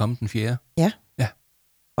 om der skulle komme den 4? Ja. Ja.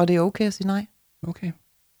 Og det er okay at sige nej. Okay.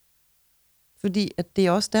 Fordi at det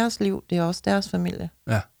er også deres liv, det er også deres familie.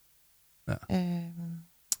 Ja.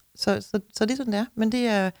 Så det er sådan, det er. Men det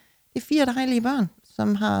er 4 dejlige børn,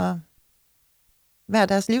 som har hver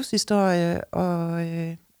deres livshistorie og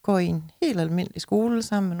går i en helt almindelig skole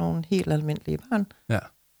sammen med nogle helt almindelige børn. Ja.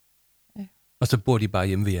 Og så bor de bare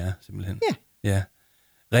hjemme ved jer, simpelthen? Ja.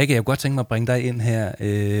 Rikke, jeg kunne godt tænke mig at bringe dig ind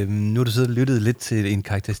her. Nu har du siddet og lyttet lidt til en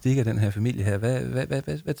karakteristik af den her familie her.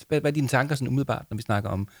 Hvad er dine tanker sådan umiddelbart, når vi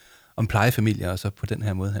snakker om plejefamilier, og så på den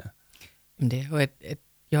her måde her? Jamen det er jo, at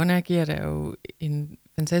Jonna og Gert er jo en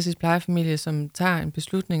fantastisk plejefamilie, som tager en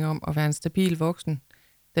beslutning om at være en stabil voksen,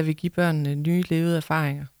 der vil give børnene nye levede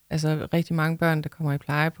erfaringer. Altså rigtig mange børn, der kommer i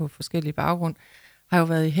pleje på forskellige baggrund, har jo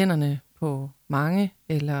været i hænderne på mange,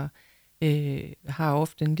 eller har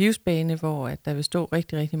ofte en livsbane, hvor at der vil stå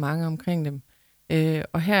rigtig, rigtig mange omkring dem.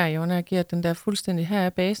 Og her er Jonna og Gert den der fuldstændig, her er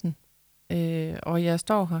basen. Og jeg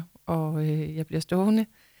står her, og jeg bliver stående,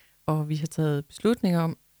 og vi har taget beslutning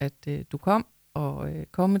om, at du kom, og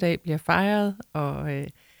kommedag bliver fejret, og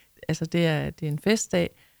altså det er en festdag,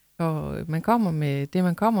 og man kommer med det,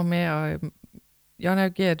 man kommer med, og Jonna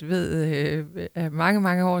og Gert ved af mange,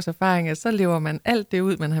 mange års erfaring, at så lever man alt det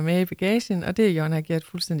ud, man har med i bagagen, og det er Jonna og Gert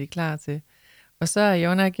fuldstændig klar til. Og så er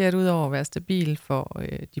Jonna og Gert, udover at være stabil for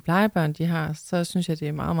de plejebørn, de har, så synes jeg, det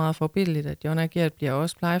er meget, meget forbilledligt, at Jonna og Gert bliver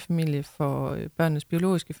også plejefamilie for børnenes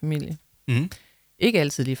biologiske familie. Mm. Ikke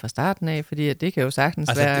altid lige fra starten af, fordi det kan jo sagtens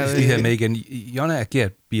være... Altså, det her med igen. Jonna og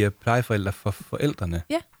Gert bliver plejeforældre for forældrene.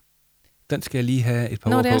 Ja. Den skal jeg lige have et par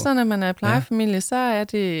ord på. Når det er sådan, at man er plejefamilie, så er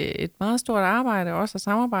det et meget stort arbejde også at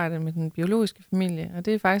samarbejde med den biologiske familie. Og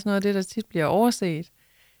det er faktisk noget af det, der tit bliver overset.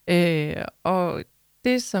 Og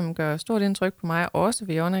det, som gør stort indtryk på mig, også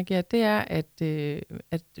ved Jonna og Gert, det er,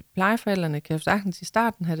 at plejeforældrene kan jo sagtens i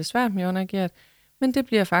starten have det svært med Jonna og Gert, men det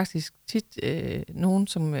bliver faktisk tit nogen,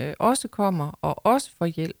 som også kommer og også får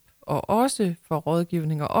hjælp, og også får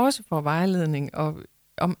rådgivning, og også får vejledning, og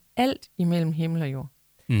om alt imellem himmel og jord.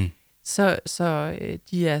 Mm. Så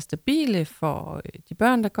de er stabile for de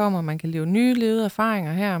børn, der kommer. Man kan leve nye levede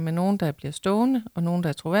erfaringer her med nogen, der bliver stående, og nogen, der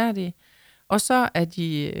er troværdige. Og så er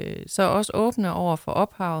de så også åbne over for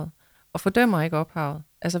ophavet, og fordømmer ikke ophavet.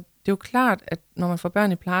 Altså, det er jo klart, at når man får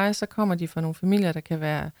børn i pleje, så kommer de fra nogle familier, der kan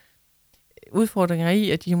være udfordringer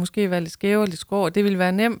i, at de kan måske være lidt skæve og lidt skrå. Det vil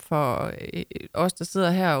være nemt for os, der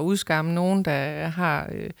sidder her og udskamme nogen, der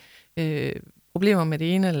har problemer med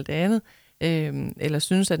det ene eller det andet, eller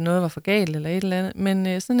synes, at noget var for galt eller et eller andet.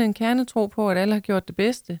 Men sådan en kernetro på, at alle har gjort det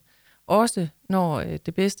bedste, også når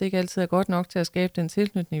det bedste ikke altid er godt nok til at skabe den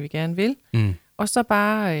tilknytning, vi gerne vil. Mm. Og så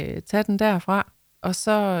bare tage den derfra, og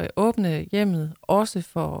så åbne hjemmet også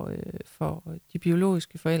for de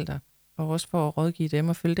biologiske forældre, og også for at rådgive dem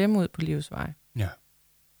og følge dem ud på livets vej. Ja.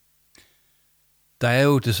 Der er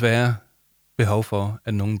jo desværre behov for,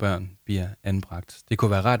 at nogle børn bliver anbragt. Det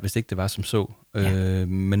kunne være rart, hvis ikke det var som så. Ja.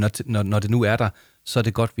 Men når det nu er der, så er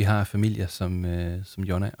det godt, vi har familier som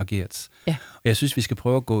Jonna og Gerts. Ja. Og jeg synes, vi skal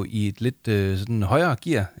prøve at gå i et lidt sådan højere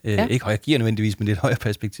gear. Ikke højere gear nødvendigvis, men lidt højere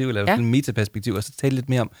perspektiv, eller i hvert fald en metaperspektiv, og så tale lidt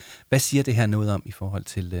mere om, hvad siger det her noget om i forhold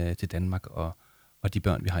til Danmark og de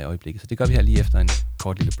børn, vi har i øjeblikket. Så det gør vi her lige efter en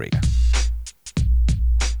kort lille break.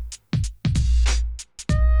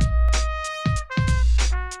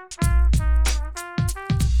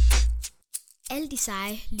 Alle de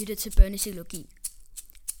seje lytter til børnepsykologi.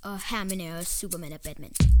 Og her mener jeg også Superman og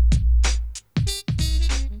Batman.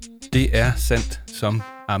 Det er sandt som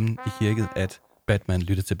ammen i kirket, at Batman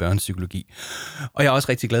lytter til børnepsykologi. Og jeg er også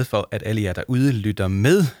rigtig glad for, at alle jer derude lytter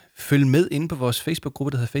med. Følg med inde på vores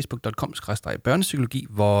Facebook-gruppe, der hedder facebook.com/børnepsykologi,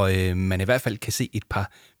 hvor man i hvert fald kan se et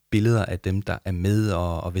par billeder af dem, der er med,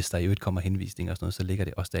 og hvis der i øvrigt kommer henvisninger og sådan noget, så ligger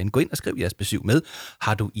det også derinde. Gå ind og skriv jeres besøg med.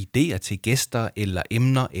 Har du idéer til gæster eller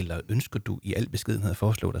emner, eller ønsker du i al beskedenhed at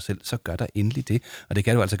foreslå dig selv, så gør der endelig det. Og det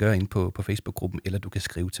kan du altså gøre inde på Facebook-gruppen, eller du kan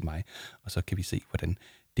skrive til mig, og så kan vi se, hvordan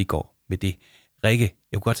det går med det. Rikke,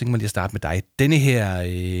 jeg kunne godt tænke mig lige at starte med dig.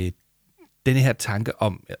 Denne her tanke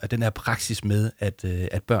om, og den her praksis med,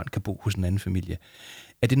 at børn kan bo hos en anden familie,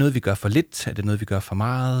 er det noget, vi gør for lidt? Er det noget, vi gør for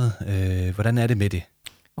meget? Hvordan er det med det?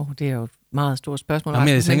 Det er jo et meget stort spørgsmål.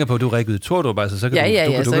 Jamen, jeg tænker på, at du rækker ud Tordrup, altså så kan du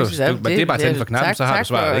det er bare tændt for knappen, så har du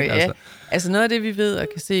svaret, ikke? Altså noget af det, vi ved og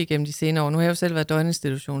kan se igennem de senere år, nu har jeg jo selv været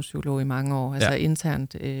døgninstitutionspsykolog i mange år, altså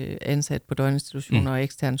internt ansat på døgninstitutioner og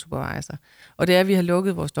ekstern supervisor. Og det er, at vi har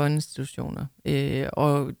lukket vores døgninstitutioner.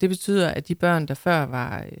 Og det betyder, at de børn, der før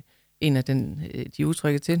var en af de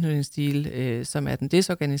utrygge tilknytningsstil, som er den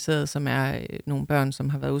desorganiserede, som er nogle børn, som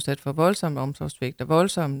har været udsat for voldsom omsorgssvigt og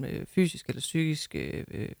voldsom fysisk eller psykisk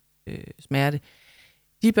smerte.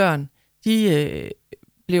 De børn, de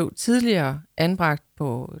blev tidligere anbragt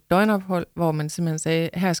på døgnophold, hvor man simpelthen sagde,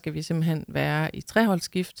 her skal vi simpelthen være i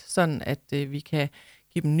treholdsskift, sådan at vi kan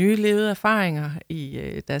give dem nye levede erfaringer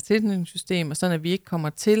i deres tilknytningssystem, og sådan at vi ikke kommer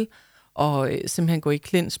til at simpelthen gå i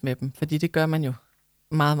klins med dem, fordi det gør man jo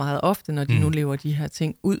meget, meget ofte, når de nu lever de her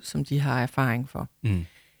ting ud, som de har erfaring for.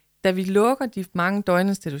 Da vi lukker de mange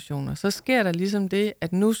døgninstitutioner, så sker der ligesom det,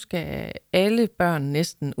 at nu skal alle børn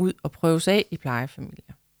næsten ud og prøves af i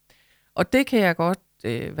plejefamilier. Og det kan jeg godt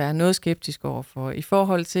være noget skeptisk overfor, i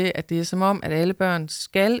forhold til, at det er som om, at alle børn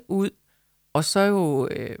skal ud, og så jo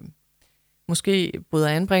måske bryder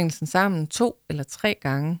anbringelsen sammen 2 eller 3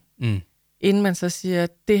 gange, inden man så siger,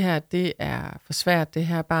 at det her, det er for svært, det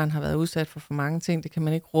her barn har været udsat for mange ting, det kan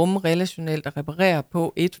man ikke rumme relationelt og reparere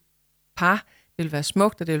på et par. Det vil være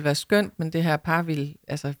smukt, og det vil være skønt, men det her par vil,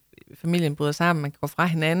 altså familien bryder sammen, man kan gå fra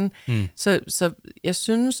hinanden. Så jeg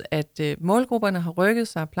synes, at målgrupperne har rykket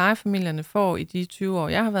sig, plejefamilierne får i de 20 år,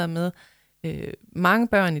 jeg har været med, mange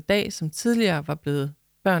børn i dag, som tidligere var blevet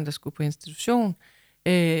børn, der skulle på institution.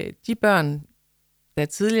 De børn, der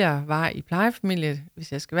tidligere var i plejefamilie,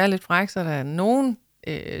 hvis jeg skal være lidt fræk, så er der nogle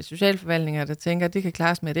socialforvaltninger, der tænker, at det kan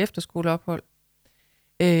klares med et efterskoleophold.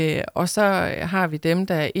 Og så har vi dem,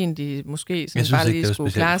 der egentlig måske bare lige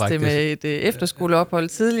skulle klares det med et efterskoleophold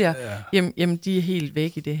tidligere. Jamen, de er helt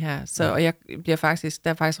væk i det her. Så, og der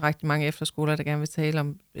er faktisk rigtig mange efterskoler, der gerne vil tale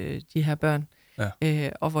om de her børn.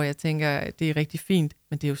 Og hvor jeg tænker, det er rigtig fint,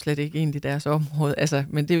 men det er jo slet ikke egentlig deres område. Altså,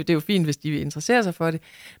 men det er jo fint, hvis de interesserer sig for det.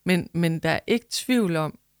 Men der er ikke tvivl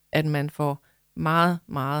om, at man får meget,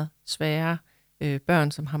 meget svære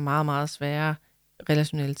børn, som har meget, meget svære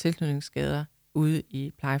relationelle tilknytningsskader ude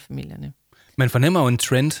i plejefamilierne. Man fornemmer jo en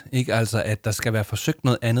trend, ikke? Altså, at der skal være forsøgt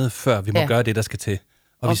noget andet, før vi må gøre det, der skal til.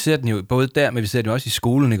 Og vi ser den jo både der, men vi ser den jo også i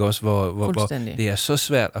skolen, ikke? Også, hvor det er så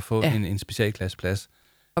svært at få en specialklasseplads.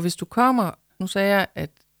 Og hvis du kommer, nu sagde jeg, at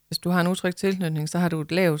hvis du har en utryg tilknytning, så har du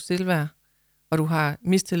et lavt selvværd, og du har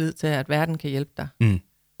mistillid til, at verden kan hjælpe dig.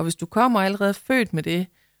 Og hvis du kommer allerede født med det,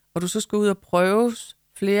 og du så skal ud og prøves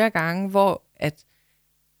flere gange, hvor at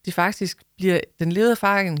det faktisk bliver, den levede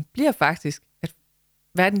erfaring bliver faktisk, at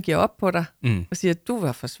verden giver op på dig, og siger, at du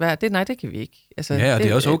var for svær. Det kan vi ikke. Altså, og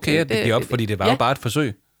det er også okay, at det giver op, fordi det var jo bare et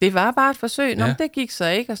forsøg. Det var bare et forsøg. Nå, det gik så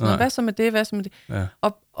ikke. Og sådan noget. Hvad så med det? Hvad så med det? Ja.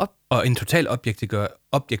 Og en total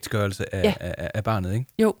objektsgørelse af barnet, ikke?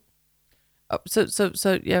 Jo.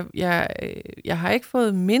 Så jeg har ikke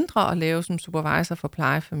fået mindre at lave som supervisor for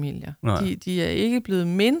plejefamilier. De er ikke blevet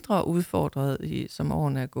mindre udfordret, som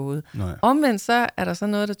årene er gået. Omvendt så er der så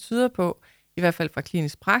noget, der tyder på, i hvert fald fra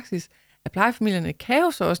klinisk praksis, at plejefamilierne kan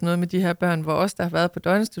jo så også noget med de her børn, hvor os, der har været på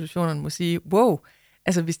døgninstitutionerne, må sige, wow,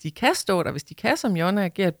 altså hvis de kan stå der, hvis de kan som Jonna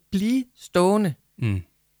agere, blive stående,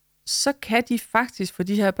 så kan de faktisk få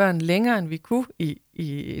de her børn længere, end vi kunne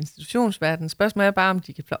i institutionsverdenen. Spørgsmålet er bare, om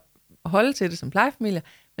de kan holde til det som plejefamilier,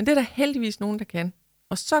 Men det er der heldigvis nogen, der kan.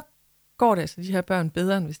 Og så går det altså de her børn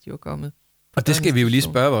bedre, end hvis de var kommet. Og det skal vi jo lige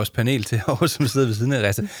spørge vores panel til, som sidder ved siden af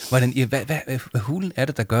Ressa. Hvad hulen er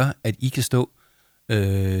det, der gør, at I kan stå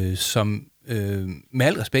som, med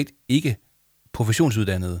al respekt, ikke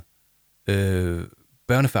professionsuddannede,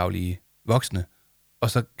 børnefaglige voksne,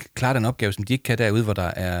 og så klare den opgave, som de ikke kan derude, hvor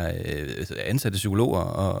der er ansatte psykologer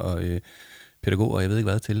og pædagoger, jeg ved ikke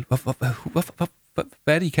hvad til.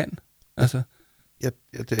 Hvad er det, I kan? Altså,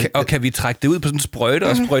 og kan vi trække det ud på sådan en sprøjte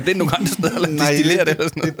og sprøjte det ind nogle andre steder, eller destillere det? Eller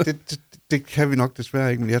sådan det kan vi nok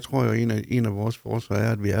desværre ikke, men jeg tror jo, en af vores forsvar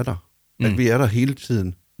er, at vi er der. At vi er der hele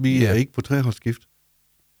tiden. Vi er ikke på treholdsskift.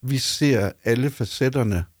 Vi ser alle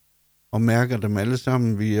facetterne og mærker dem alle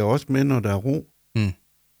sammen. Vi er også med, når der er ro.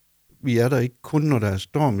 Vi er der ikke kun, når der er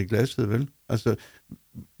storm i glasset, vel? Altså,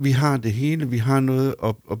 vi har det hele. Vi har noget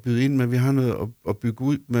at byde ind med. Vi har noget at bygge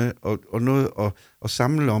ud med, og noget at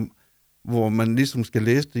samle om, hvor man ligesom skal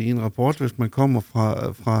læse det i en rapport, hvis man kommer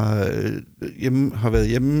fra hjemme, har været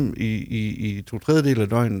hjemme i 2/3 af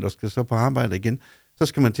døgnet, og skal så på arbejde igen, så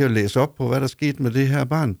skal man til at læse op på, hvad der skete med det her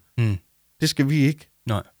barn. Det skal vi ikke.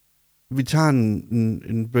 Nej. Vi tager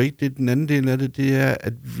en break. Den anden del af det er,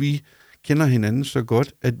 at vi kender hinanden så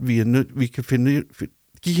godt, at vi kan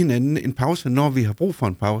give hinanden en pause, når vi har brug for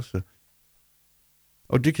en pause.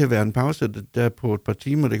 Og det kan være en pause, der er på et par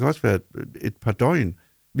timer, det kan også være et par døgn,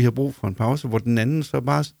 vi har brug for en pause, hvor den anden så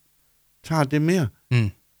bare tager det mere.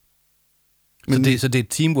 Men så det er et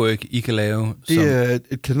teamwork, I kan lave? Det er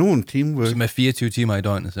et kanon teamwork. Som er 24 timer i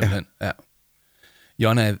døgnet, simpelthen. Ja.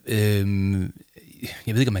 Jonna,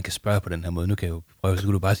 jeg ved ikke, om man kan spørge på den her måde. Nu kan jeg jo prøve, så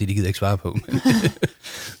kunne du bare sige, at det gider ikke svare på.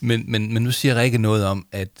 men nu siger Rikke noget om,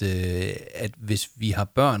 at hvis vi har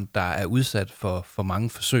børn, der er udsat for mange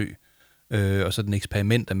forsøg, og sådan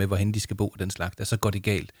eksperimenter med, hvorhen de skal bo, den slags, så går det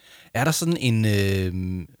galt. Er der sådan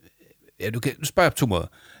en... du spørger på 2 måder.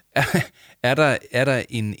 Er der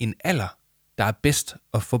en alder, der er bedst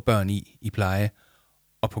at få børn i pleje?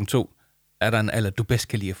 Og punkt 2, er der en alder, du bedst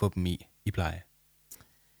kan lide at få dem i pleje?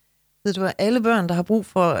 Ved du hvad, alle børn, der har brug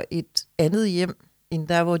for et andet hjem, end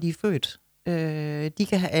der, hvor de er født, de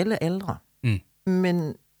kan have alle aldre.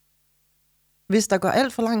 Men hvis der går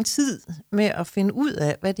alt for lang tid med at finde ud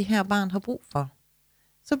af, hvad det her barn har brug for,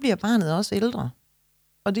 så bliver barnet også ældre.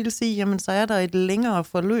 Og det vil sige, jamen så er der et længere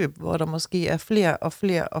forløb, hvor der måske er flere og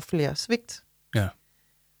flere og flere svigt. Ja.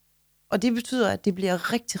 Og det betyder, at det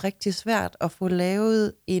bliver rigtig, rigtig svært at få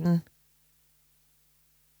lavet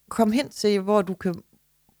kom hen til, hvor du kan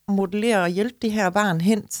modellere og hjælpe det her barn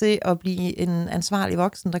hen til at blive en ansvarlig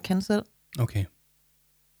voksen, der kan selv. Okay.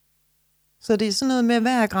 Så det er sådan noget med,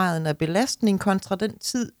 hvad er graden af belastning kontra den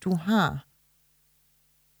tid, du har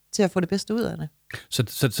til at få det bedste ud af det.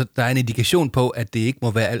 Så der er en indikation på, at det ikke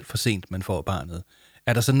må være alt for sent, man får barnet.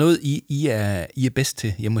 Er der så noget, I er bedst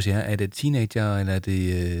til hjemme hos jer? Er det teenager, eller er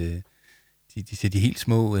det de helt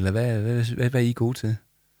små, eller hvad er I gode til?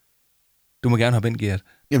 Du må gerne hoppe ind, Gert.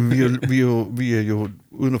 Jamen, vi er jo,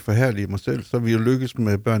 uden at forherlige mig selv, så vi jo lykkes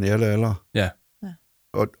med børn i alle aldre. Ja.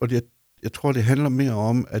 Og jeg tror, det handler mere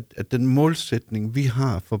om, at den målsætning, vi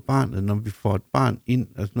har for barnet, når vi får et barn ind,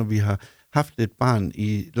 altså når vi har haft et barn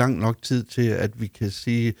i lang nok tid til, at vi kan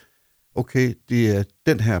sige, okay, det er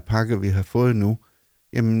den her pakke, vi har fået nu,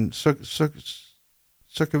 jamen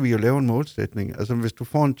så kan vi jo lave en målsætning. Altså hvis du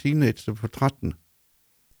får en teenager på 13,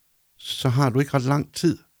 så har du ikke ret lang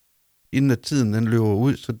tid, inden at tiden den løber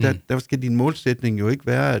ud. Så der skal din målsætning jo ikke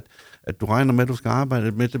være, at du regner med, at du skal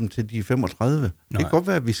arbejde med dem til de er 35. Nej. Det kan godt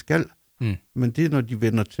være, at vi skal, men det er, når de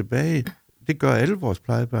vender tilbage. Det gør alle vores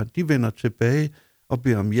plejebørn. De vender tilbage og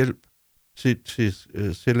beder om hjælp til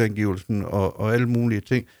selvangivelsen og alle mulige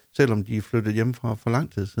ting, selvom de er flyttet hjemmefra for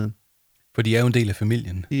lang tid siden. For de er jo en del af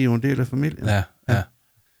familien. De er jo en del af familien. Ja.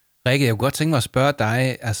 Rikke, jeg kunne godt tænke mig at spørge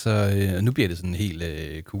dig, altså, nu bliver det sådan helt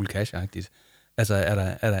cool cash-agtigt. Altså,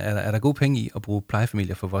 er der gode penge i at bruge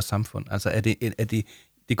plejefamilier for vores samfund? Altså,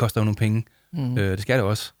 det koster jo nogle penge. Det skal det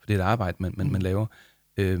også, for det er et arbejde, man laver.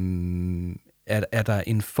 Er der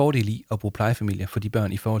en fordel i at bruge plejefamilier for de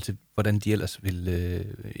børn i forhold til, hvordan de ellers vil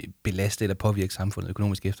belaste eller påvirke samfundet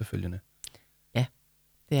økonomisk efterfølgende? Ja,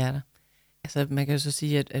 det er der. Altså, man kan jo så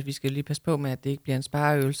sige, at vi skal lige passe på med, at det ikke bliver en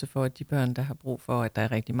spareøvelse for at de børn, der har brug for, at der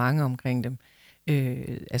er rigtig mange omkring dem.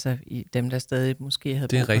 Altså dem, der stadig måske havde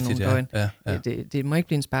brug for nogle døgn. Ja. Det må ikke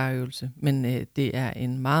blive en spareøvelse, men det er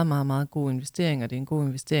en meget, meget, meget god investering, og det er en god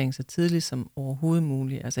investering så tidligt som overhovedet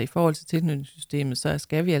muligt. Altså i forhold til tilknytningssystemet, så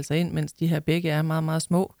skal vi altså ind, mens de her begge er meget, meget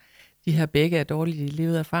små. De her begge er dårlige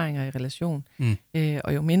levede erfaringer i relation.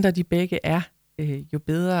 Og jo mindre de begge er, jo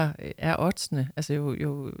bedre er oddsene. Altså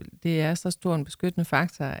jo det er så stor en beskyttende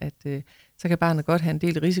faktor, at så kan barnet godt have en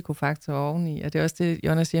del risikofaktorer oveni. Og det er også det,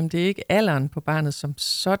 Jonna siger, det er ikke alderen på barnet som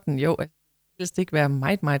sådan. Jo, at helst ikke være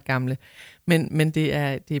meget, meget gamle. Men det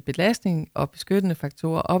er belastning og beskyttende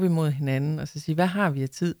faktorer op imod hinanden. Og så sige, hvad har vi af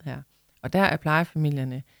tid her? Og der er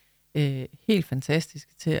plejefamilierne helt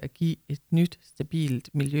fantastiske til at give et nyt, stabilt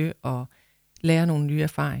miljø og lære nogle nye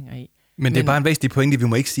erfaringer i. Men det er bare en væsentlig pointe, vi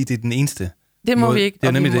må ikke sige, det er den eneste. Det må vi ikke. Det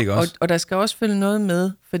er nemlig det ikke også. Og der skal også følge noget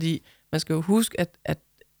med, fordi man skal jo huske,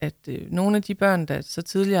 at nogle af de børn, der så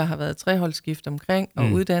tidligere har været treholdsskift omkring,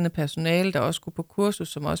 og uddannet personale, der også skulle på kursus,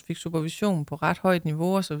 som også fik supervision på ret højt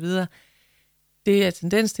niveau og så videre, det er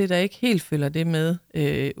tendens til, at der ikke helt følger det med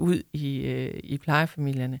ud i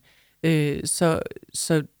plejefamilierne.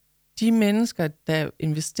 Så de mennesker, der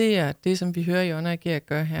investerer det, som vi hører Jonna Agere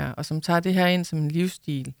gør her, og som tager det her ind som en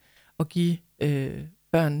livsstil, og give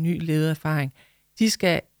børn ny leveerfaring, de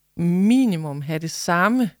skal minimum have det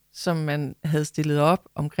samme, som man havde stillet op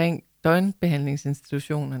omkring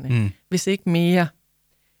døgnbehandlingsinstitutionerne, hvis ikke mere.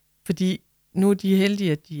 Fordi nu er de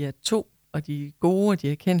heldige, at de er 2, og de er gode, og de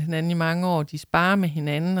har kendt hinanden i mange år, de sparer med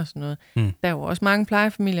hinanden og sådan noget. Der er jo også mange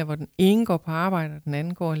plejefamilier, hvor den ene går på arbejde, og den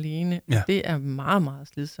anden går alene. Ja. Det er meget, meget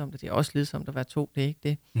slidsomt, og det er også slidsomt at være 2, det er ikke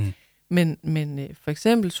det. Men for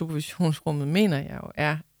eksempel supervisionsrummet, mener jeg jo,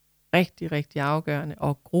 er rigtig, rigtig afgørende,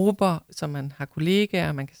 og grupper, så man har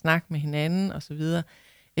kollegaer, man kan snakke med hinanden og så videre,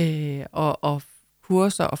 og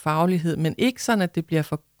kurser og faglighed, men ikke sådan, at det bliver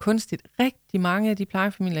for kunstigt. Rigtig mange af de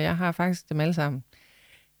plejefamilier, jeg har faktisk dem alle sammen,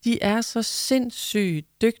 de er så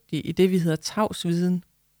sindssygt dygtige i det, vi hedder tavsviden.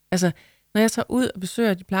 Altså, når jeg tager ud og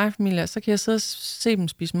besøger de plejefamilier, så kan jeg sidde og se dem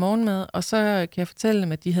spise morgenmad, og så kan jeg fortælle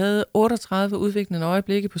dem, at de havde 38 udviklende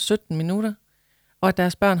øjeblikke på 17 minutter, og at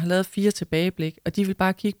deres børn har lavet 4 tilbageblik, og de vil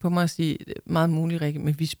bare kigge på mig og sige, meget muligt, Rikke,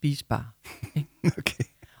 men vi spiser bare. Okay.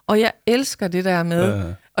 Og jeg elsker det der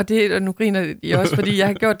med, og nu griner I også, fordi jeg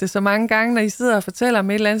har gjort det så mange gange, når I sidder og fortæller om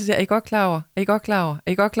et eller andet, så siger jeg, er I godt klar over? Er I godt klar over?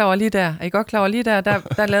 Er I godt klar over lige der? Er I godt klar over lige der?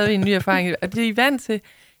 Der lavede vi en ny erfaring. Og det er I vant til.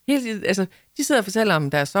 Altså, de sidder og fortæller om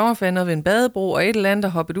deres sommerferie ved en badebro, og et eller andet, der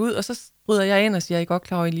hoppet ud, og så bryder jeg ind og siger, er I godt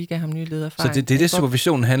klar over, at I lige gav ham nye ledererfaring? Så det er det,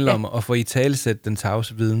 supervisionen handler om, at få i talesæt den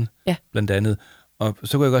tavse viden, blandt andet. Og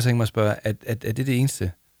så kunne jeg godt tænke mig at spørge, er det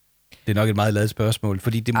eneste? Det er nok et meget ladet spørgsmål,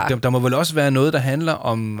 fordi der må vel også være noget, der handler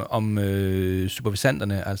om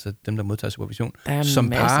supervisanterne, altså dem, der modtager supervision, som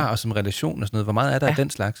par og som relation og sådan noget. Hvor meget er der af den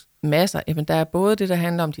slags? Masser. Jamen, der er både det, der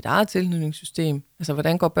handler om dit eget tilknytningssystem, altså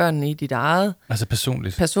hvordan går børnene i dit eget? Altså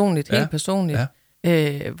personligt? Personligt, helt personligt.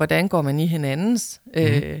 Ja. Hvordan går man i hinandens?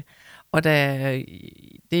 Og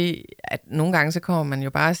at nogle gange så kommer man jo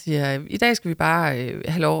bare og siger, i dag skal vi bare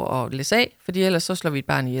have lov at læse af, fordi ellers så slår vi et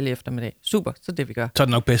barn ihjel i eftermiddag. Super, så det vi gør. Så er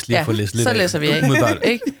det nok bedst lige at få læst lidt så af. læser vi af.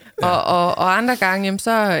 Ikke? Og andre gange, jamen,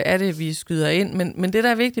 så er det, vi skyder ind. Men det,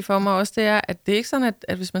 der er vigtigt for mig også, det er, at det er ikke sådan,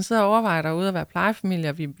 at hvis man sidder og overvejer derude at være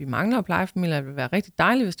plejefamilier, vi mangler plejefamilier, det vil være rigtig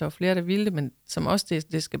dejligt, hvis der var flere, der ville det, men som også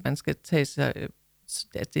man skal tage sig...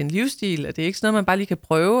 at det er en livsstil, og det er ikke sådan noget, man bare lige kan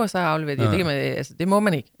prøve, og så aflevere det. Det kan man, altså, det må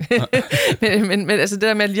man ikke. men altså det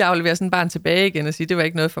der med at lige aflevere sådan barn tilbage igen og sige, det var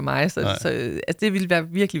ikke noget for mig, så altså, det ville være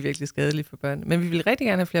virkelig, virkelig skadeligt for børn. Men vi vil rigtig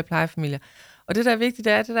gerne have flere plejefamilier. Og det, der er vigtigt,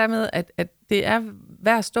 det er det der med, at det er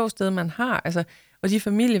hver ståsted, man har, altså, og de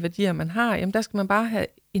familieværdier, man har, jamen der skal man bare have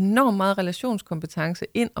enormt meget relationskompetence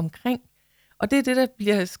ind omkring. Og det er det, der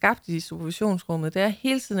bliver skabt i supervisionsrummet. Det er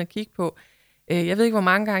hele tiden at kigge på. Jeg ved ikke, hvor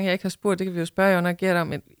mange gange jeg ikke har spurgt, det kan vi jo spørge Jonna Agere om,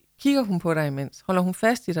 men kigger hun på dig imens? Holder hun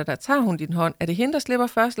fast i dig? Der tager hun din hånd? Er det hende, der slipper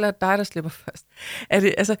først, eller er det dig, der slipper først? Er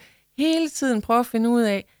det, altså, hele tiden prøve at finde ud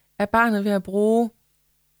af, at barnet ved at bruge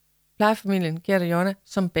plejefamilien, Gert og Jonna,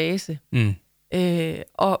 som base.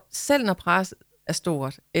 Og selv når presset er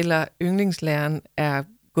stort, eller yndlingslæreren er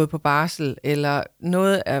gået på barsel, eller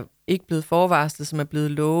noget er ikke blevet forvarslet, som er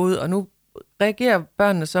blevet lovet, og nu reagerer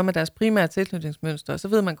børnene så med deres primære tilknytningsmønster, og så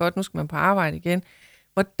ved man godt, nu skal man på arbejde igen.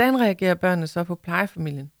 Hvordan reagerer børnene så på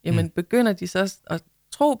plejefamilien? Jamen begynder de så at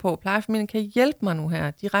tro på, at plejefamilien kan hjælpe mig nu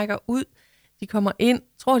her. De rækker ud, de kommer ind,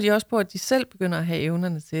 tror de også på, at de selv begynder at have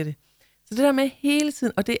evnerne til det. Så det der med hele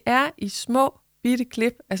tiden, og det er i små bitte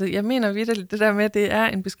klip, altså jeg mener vitterligt, det der med, at det er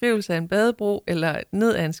en beskrivelse af en badebro, eller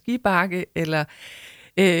ned ad en skibakke, eller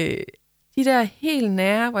de der helt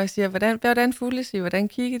nære, hvor jeg siger, hvordan fulgte I, hvordan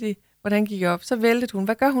kigger de? Hvordan gik jeg op? Så væltede hun.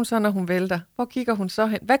 Hvad gør hun så, når hun vælter? Hvor kigger hun så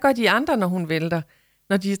hen? Hvad gør de andre, når hun vælter?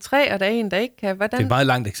 Når de er 3, og der er en, der ikke kan. Hvordan? Det er et meget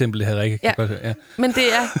langt eksempel, det her, Rikke. Ja. Men det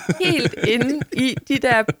er helt inde i de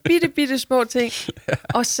der bitte små ting.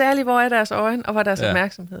 Og særligt, hvor er deres øjne, og hvor er deres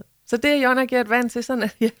opmærksomhed. Så det er Jonna Agere vant til, sådan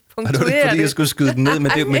at jeg punktuerer det. Det var ikke, fordi jeg skulle skyde den ned,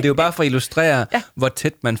 men det er jo bare for at illustrere, hvor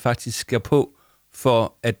tæt man faktisk skal på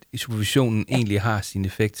for at supervisionen egentlig har sin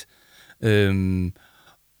effekt.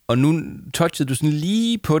 Og nu touchede du sådan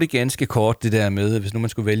lige på det ganske kort, det der med, hvis nu man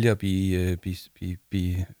skulle vælge at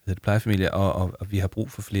blive plejefamilie, og vi har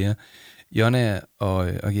brug for flere. Jonna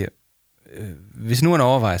og Gert, hvis nu man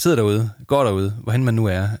overvejer, sidder derude, går derude, hvorhen man nu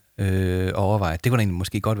er, og overvejer, det kunne da egentlig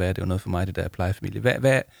måske godt være, det var noget for mig, det der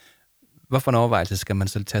plejefamilie. Hvorfor en overvejelse skal man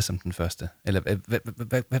så tage som den første? Eller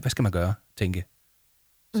hvad skal man gøre, tænke,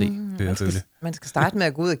 se, høre, føle? Man skal starte med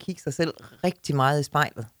at gå ud og kigge sig selv rigtig meget i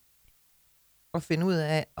spejlet. Og finde ud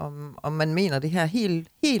af, om man mener det her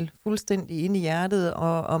helt fuldstændig inde i hjertet,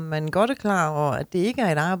 og om man godt er klar over, at det ikke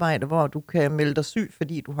er et arbejde, hvor du kan melde dig syg,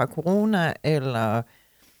 fordi du har corona, eller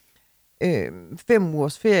 5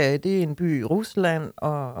 ugers ferie, det er en by i Rusland,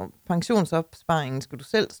 og pensionsopsparingen skal du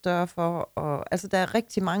selv større for. Og, altså, der er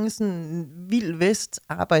rigtig mange sådan vild vest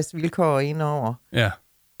arbejdsvilkår indover,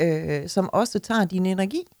 som også tager din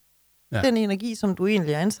energi. Ja. Den energi, som du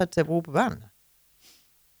egentlig er ansat til at bruge på børnene.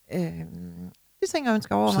 Det tænker man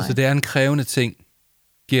skal overveje. Så det er en krævende ting.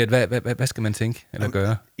 Gert, hvad skal man tænke eller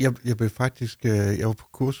gøre? Jeg blev faktisk, jeg var på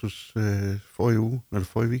kursus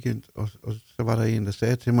forrige weekend, og så var der en, der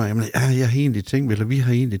sagde til mig, jamen, jeg har egentlig tænkt, eller vi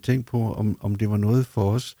har egentlig tænkt på, om det var noget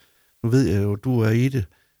for os. Nu ved jeg jo, du er i det.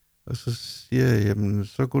 Og så siger jeg, jamen,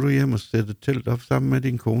 så går du hjem og sætter telt op sammen med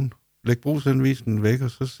din kone. Læg brugsanvisningen væk,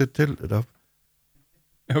 og så sæt teltet op.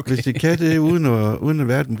 Okay. Hvis I kan det, uden at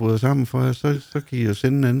verden bryder sammen for jer, så kan I jo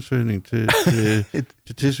sende en ansøgning til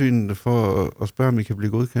tilsynet for at spørge, om I kan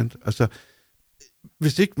blive godkendt. Altså,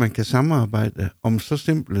 hvis ikke man kan samarbejde om så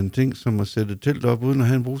simpel en ting, som at sætte et telt op, uden at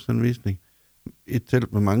have en brugsanvisning, et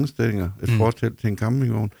telt med mange stillinger, et fortelt til en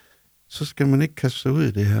campingvogn, så skal man ikke kaste sig ud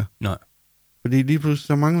i det her. Nej. Fordi lige pludselig,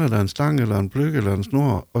 så mangler der en stang, eller en pløk, eller en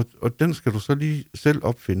snor, og den skal du så lige selv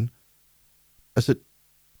opfinde. Altså,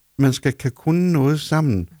 man kan kunne noget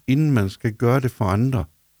sammen, inden man skal gøre det for andre.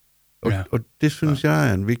 Og det synes jeg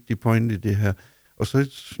er en vigtig point i det her. Og så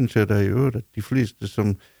synes jeg da i øvrigt, at de fleste,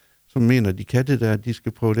 som mener, de kan det der, de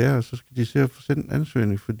skal prøve det her, og så skal de se at få sendt en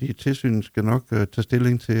ansøgning, fordi tilsynet skal nok tage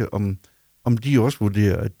stilling til, om de også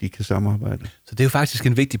vurderer, at de kan samarbejde. Så det er jo faktisk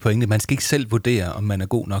en vigtig pointe. Man skal ikke selv vurdere, om man er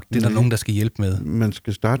god nok. Det er der nogen, der skal hjælpe med. Man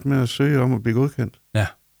skal starte med at søge om at blive godkendt. Ja.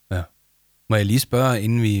 Må jeg lige spørge,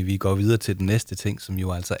 inden vi går videre til den næste ting, som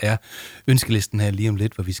jo altså er ønskelisten her lige om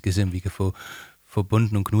lidt, hvor vi skal se, om vi kan få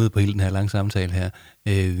bundet nogle knuder på hele den her lange samtale her.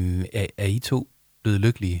 Er I to blevet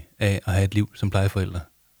lykkelige af at have et liv som plejeforældre?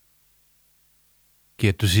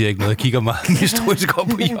 Gert, du siger ikke noget. Jeg kigger meget historisk op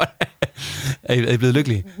på Jonna. Er I blevet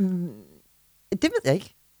lykkelige? Det ved jeg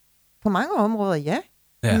ikke. På mange områder, ja.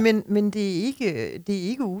 Men det er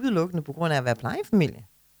ikke udelukkende på grund af at være plejefamilie.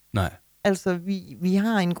 Nej. Altså, vi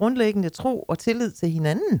har en grundlæggende tro og tillid til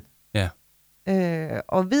hinanden. Ja.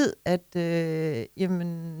 Og ved, at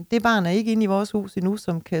jamen, det barn er ikke inde i vores hus endnu,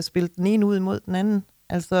 som kan spille den ene ud imod den anden.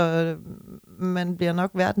 Altså, man bliver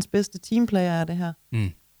nok verdens bedste teamplayer af det her. Mm.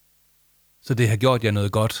 Så det har gjort jer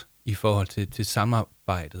noget godt i forhold til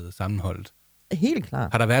samarbejdet og sammenholdet? Helt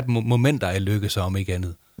klart. Har der været momenter af lykke, så om ikke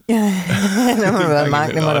andet? Ja, det må der være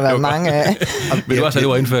mange, mange af. Vil du også have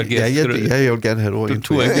det ord indført, Gert? Jeg vil gerne have det ord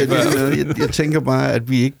indført. Jeg tænker bare, at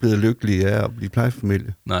vi ikke er blevet lykkelige af at blive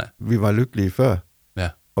plejefamilie. Nej. Vi var lykkelige før,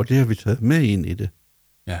 og det har vi taget med ind i det.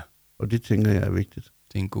 Ja. Og det tænker jeg er vigtigt.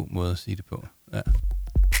 Det er en god måde at sige det på. Ja.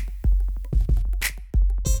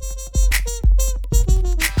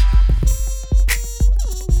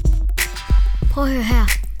 Prøv at høre her.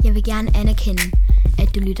 Jeg vil gerne anerkende,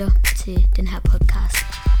 at du lytter til den her podcast.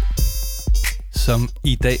 Som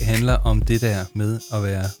i dag handler om det der med at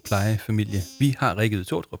være plejefamilie. Vi har Rikke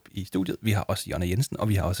Tordrup i studiet, vi har også Jonna Jensen, og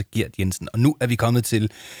vi har også Gert Jensen. Og nu er vi kommet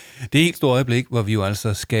til det helt store øjeblik, hvor vi jo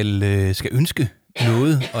altså skal ønske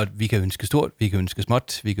noget, og vi kan ønske stort, vi kan ønske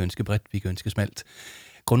småt, vi kan ønske bredt, vi kan ønske smalt.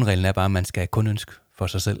 Grundreglen er bare, at man skal kun ønske for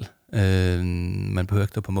sig selv. Man behøver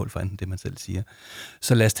ikke stå på mål for enten det, man selv siger.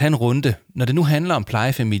 Så lad os tage en runde. Når det nu handler om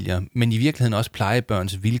plejefamilier, men i virkeligheden også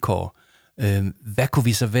plejebørns vilkår, hvad kunne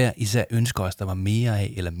vi så hver især ønske os, der var mere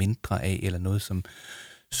af, eller mindre af, eller noget,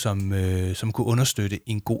 som kunne understøtte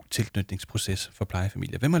en god tilknytningsproces for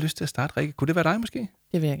plejefamilier? Hvem har lyst til at starte, Rikke? Kunne det være dig måske?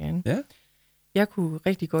 Det vil jeg gerne. Ja. Jeg kunne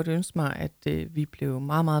rigtig godt ønske mig, at vi blev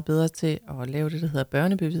meget, meget bedre til at lave det, der hedder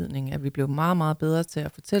børnebevidning. At vi blev meget, meget bedre til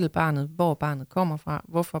at fortælle barnet, hvor barnet kommer fra,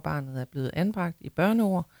 hvorfor barnet er blevet anbragt i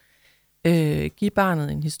børneord. Give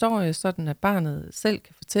barnet en historie, sådan at barnet selv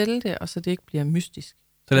kan fortælle det, og så det ikke bliver mystisk.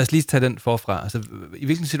 Så lad os lige tage den forfra. Altså, i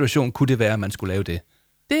hvilken situation kunne det være, at man skulle lave det?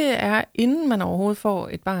 Det er, inden man overhovedet får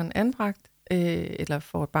et barn anbragt, eller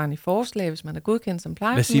får et barn i forslag, hvis man er godkendt som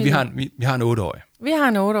plejefamilie. Hvad siger vi har en 8-årig? Vi har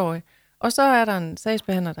en 8-årig. Og så er der en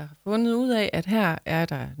sagsbehandler, der har fundet ud af, at her er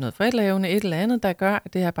der noget forældreevne, et eller andet, der gør,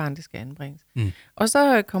 at det her barn, det skal anbringes. Og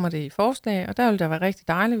så kommer det i forslag, og der vil det være rigtig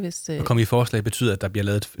dejligt, hvis... At komme i forslag betyder, at der bliver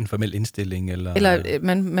lavet en formel indstilling? Eller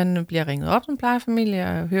man bliver ringet op som plejefamilie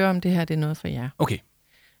og hører, om det her det er noget for jer. Okay.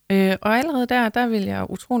 Og allerede der vil jeg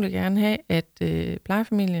utrolig gerne have, at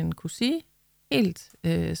plejefamilien kunne sige, helt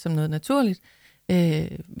som noget naturligt,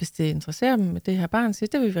 hvis det interesserer dem med det her barn, siger,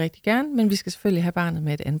 det vil vi rigtig gerne, men vi skal selvfølgelig have barnet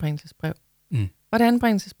med et anbringelsesbrev. Og det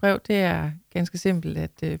anbringelsesbrev, det er ganske simpelt,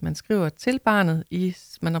 at man skriver til barnet,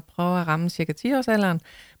 man prøver at ramme cirka 10-årsalderen,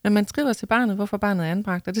 men man skriver til barnet, hvorfor barnet er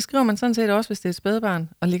anbragt, og det skriver man sådan set også, hvis det er et spædbarn,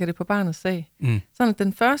 og lægger det på barnets sag. Sådan at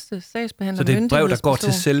den første sagsbehandler... Så det er et brev, der går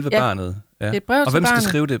til selve barnet? Ja, det er et brev og hvem skal barnet.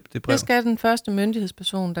 skrive det brev? Det skal den første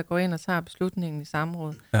myndighedsperson, der går ind og tager beslutningen i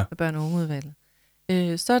samråd med børn- og ungeudvalget.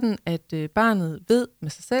 Sådan at barnet ved med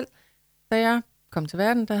sig selv, da jeg kom til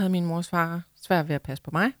verden, der havde min mors far svært ved at passe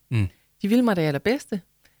på mig. De ville mig det allerbedste,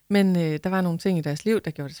 men der var nogle ting i deres liv,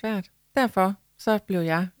 der gjorde det svært. Derfor så blev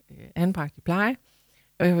jeg anbragt i pleje,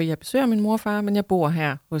 og jeg besøger min morfar, men jeg bor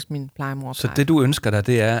her hos min plejemor. Så det, du ønsker dig,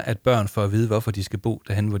 det er, at børn får at vide, hvorfor de skal bo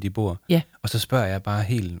derhen, hvor de bor. Ja. Og så spørger jeg bare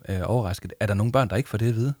helt overrasket, er der nogle børn, der ikke får det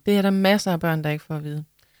at vide? Det er der masser af børn, der ikke får at vide.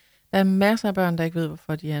 Der er masser af børn, der ikke ved,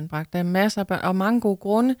 hvorfor de er anbragt. Der er masser af børn, og mange gode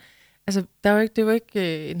grunde. Altså, det er jo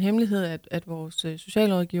ikke en hemmelighed, at vores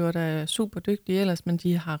socialrådgiver, der er super dygtige ellers, men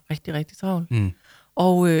de har rigtig, rigtig travlt.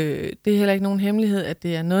 Og det er heller ikke nogen hemmelighed, at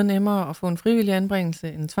det er noget nemmere at få en frivillig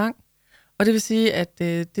anbringelse end tvang. Og det vil sige, at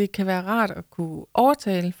det kan være rart at kunne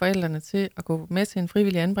overtale forældrene til at gå med til en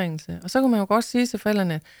frivillig anbringelse. Og så kan man jo godt sige til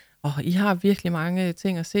forældrene, I har virkelig mange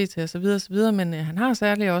ting at se til osv., men han har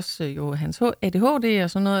særligt også jo hans ADHD og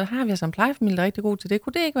sådan noget. Har vi som plejefamilie, der er rigtig god til det?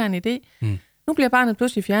 Kunne det ikke være en idé? Nu bliver barnet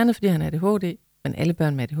pludselig fjernet, fordi han har ADHD, men alle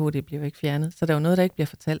børn med ADHD bliver jo ikke fjernet, så der er jo noget, der ikke bliver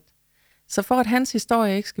fortalt. Så for at hans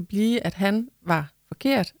historie ikke skal blive, at han var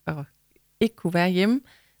forkert og ikke kunne være hjemme,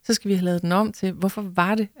 så skal vi have lavet den om til, hvorfor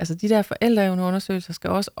var det? Altså de der forældreevneundersøgelser skal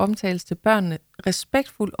også omtales til børnene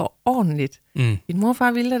respektfuldt og ordentligt. Min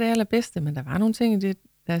morfar ville det allerbedste, men der var nogle ting i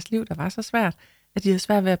deres liv, der var så svært, at de havde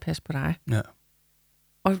svært ved at passe på dig. Ja.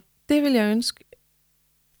 Og det vil jeg ønske,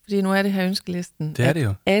 fordi nu er det her ønskelisten, det er det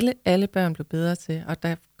jo. At alle børn blev bedre til. Og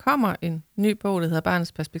der kommer en ny bog, der hedder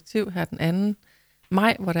Barnets Perspektiv, her den 2.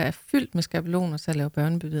 maj, hvor der er fyldt med skabeloner til at lave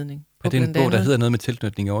børnebevidning. Er det en bog, der hedder noget med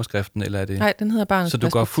tilknytning i overskriften, eller er det... Nej, den hedder Barnets Perspektiv. Så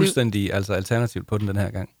du går fuldstændig alternativt på den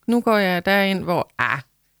her gang? Nu går jeg derind, hvor...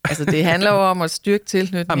 Altså, det handler jo om at styrke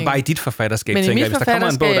tilknytningen. Jamen, bare i dit forfatterskab, tænker jeg. Hvis der kommer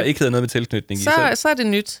en bog, der ikke hedder noget med tilknytning i, så er det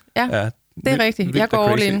nyt. Ja, det er rigtigt. Jeg går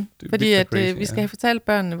all in, fordi at vi skal have fortalt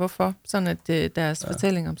børnene, hvorfor, sådan at deres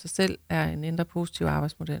fortælling om sig selv er en indre positiv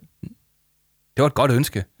arbejdsmodel. Det var et godt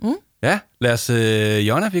ønske. Ja, lad os...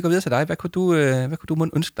 Jonna, vi går videre til dig. Hvad kunne du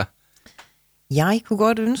ønske dig? Jeg kunne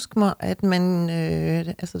godt ønske mig, at man...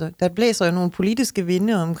 der blæser jo nogle politiske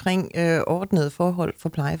vinde omkring ordnede forhold for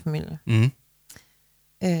plejefamilier.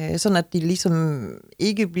 Sådan at de ligesom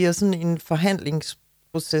ikke bliver sådan en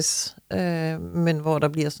forhandlingsproces, men hvor der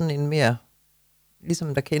bliver sådan en mere,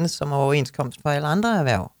 ligesom der kendes som overenskomst for alle andre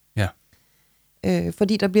erhverv. Ja.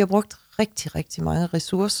 Fordi der bliver brugt rigtig, rigtig mange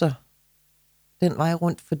ressourcer den vej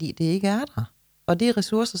rundt, fordi det ikke er der. Og det er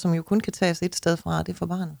ressourcer, som jo kun kan tages et sted fra, det er for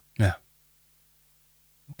barnet. Ja.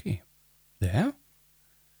 Okay. Ja.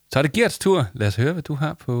 Så er det Gerts tur. Lad os høre, hvad du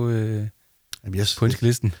har på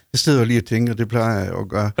ønskelisten. Jeg sidder lige og tænker, det plejer jeg at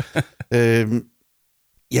gøre.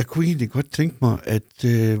 Jeg kunne egentlig godt tænke mig, at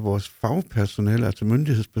vores fagpersonale, altså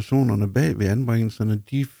myndighedspersonerne bag ved anbringelserne,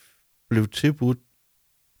 de blev tilbudt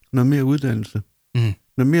noget mere uddannelse.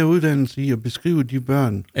 Noget mere uddannelse i at beskrive de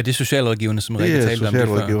børn. Er det socialrådgiverne, som rigtig talte om det før?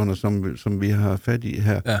 Det er socialrådgiverne, som vi har fat i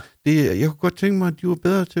her. Ja. Jeg kunne godt tænke mig, at de var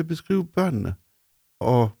bedre til at beskrive børnene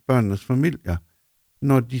og børnenes familier,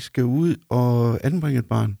 når de skal ud og anbringe et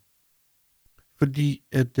barn. Fordi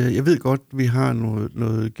at, jeg ved godt, at vi har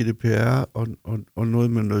noget GDPR og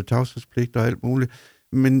noget med noget tavshedspligt og alt muligt,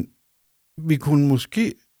 men vi kunne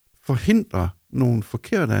måske forhindre nogle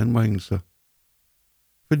forkerte anbringelser.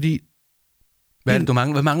 Fordi...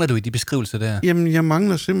 Hvad mangler du i de beskrivelser der? Jamen, jeg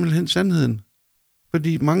mangler simpelthen sandheden.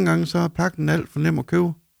 Fordi mange gange så er pakken alt for nem at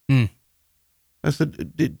købe. Altså,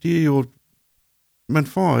 det er jo... Man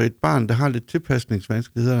får et barn, der har lidt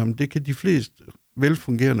tilpasningsvanskeligheder, men det kan de fleste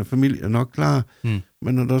velfungerende familier nok klare.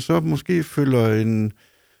 Men når der så måske følger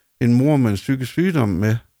en mor med en psykisk sygdom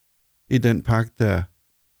med i den pakke der,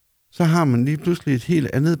 så har man lige pludselig et helt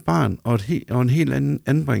andet barn og en helt anden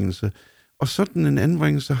anbringelse. Og sådan en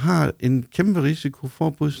anbringelse har en kæmpe risiko for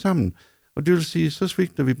at bryde sammen. Og det vil sige, så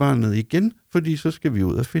svigter vi barnet igen, fordi så skal vi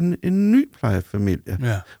ud og finde en ny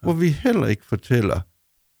plejefamilie, hvor vi heller ikke fortæller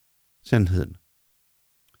sandheden.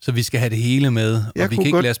 Så vi skal have det hele med, og Jeg vi kunne kan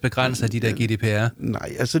ikke godt- lade os begrænse af de der GDPR.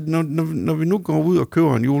 Nej, altså når vi nu går ud og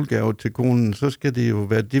køber en julegave til konen, så skal det jo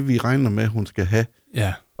være det, vi regner med, hun skal have,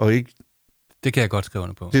 Ja, og ikke det kan jeg godt skrive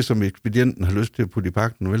under på. det, som ekspedienten har lyst til at putte i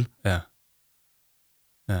pakken, vel? Ja.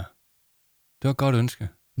 Ja. Det var et godt ønske.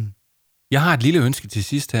 Mm. Jeg har et lille ønske til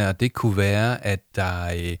sidst her, og det kunne være, at der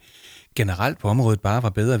generelt på området bare var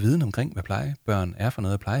bedre viden omkring, hvad plejebørn er for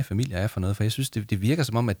noget, plejefamilier er for noget, for jeg synes, det virker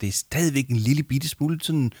som om, at det er stadigvæk en lille bitte smule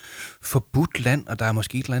sådan forbudt land, og der er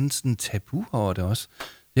måske et eller andet sådan tabu over det også.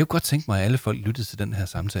 Jeg kunne godt tænke mig, at alle folk lyttede til den her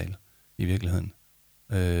samtale i virkeligheden.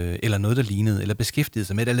 Eller noget, der lignede, eller beskæftigede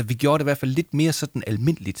sig med det, eller vi gjorde det i hvert fald lidt mere sådan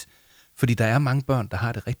almindeligt, fordi der er mange børn, der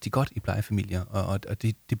har det rigtig godt i plejefamilier, og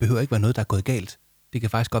det behøver ikke være noget, der er gået galt. Det kan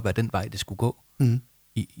faktisk godt være den vej, det skulle gå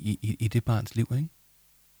i det barns liv, ikke?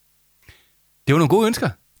 Det var nogle gode ønsker.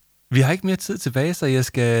 Vi har ikke mere tid tilbage, så jeg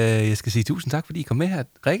skal sige tusind tak, fordi I kom med her.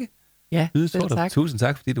 Rikke? Ja, Yde selv Tordrup, tak. Tusind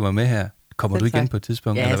tak, fordi du var med her. Kommer Selv du igen tak. på et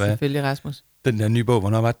tidspunkt, Ja, eller hvad? selvfølgelig, Rasmus. Den der nye bog,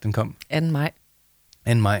 hvornår var det, den kom? 2. maj.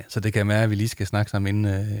 2. maj, så det kan være, at vi lige skal snakke sammen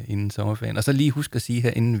inden sommerferien. Og så lige husk at sige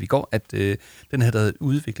her, inden vi går, at den her, der hedder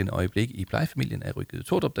Udviklende øjeblik i plejefamilien af Rykke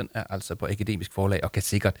Tordrup, den er altså på Akademisk Forlag og kan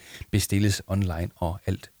sikkert bestilles online og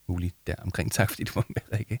alt muligt der omkring. Tak fordi du var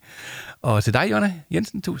med, Rikke. Og til dig, Jonna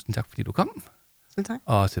Jensen, tusind tak fordi du kom. Selv tak.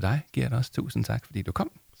 Og til dig, Gert, også tusind tak fordi du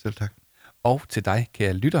kom. Selv tak. Og til dig,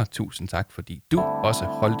 kære lytter, tusind tak, fordi du også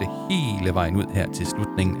holdte hele vejen ud her til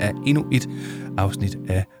slutningen af endnu et afsnit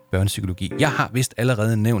af Børnepsykologi. Jeg har vist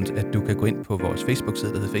allerede nævnt, at du kan gå ind på vores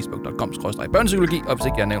Facebook-side, der hedder facebook.com/børnepsykologi, og hvis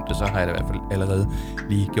ikke jeg har nævnt det, så har jeg da i hvert fald allerede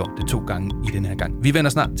lige gjort det 2 gange i den her gang. Vi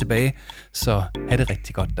vender snart tilbage, så have det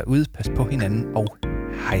rigtig godt derude. Pas på hinanden, og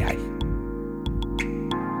hej hej.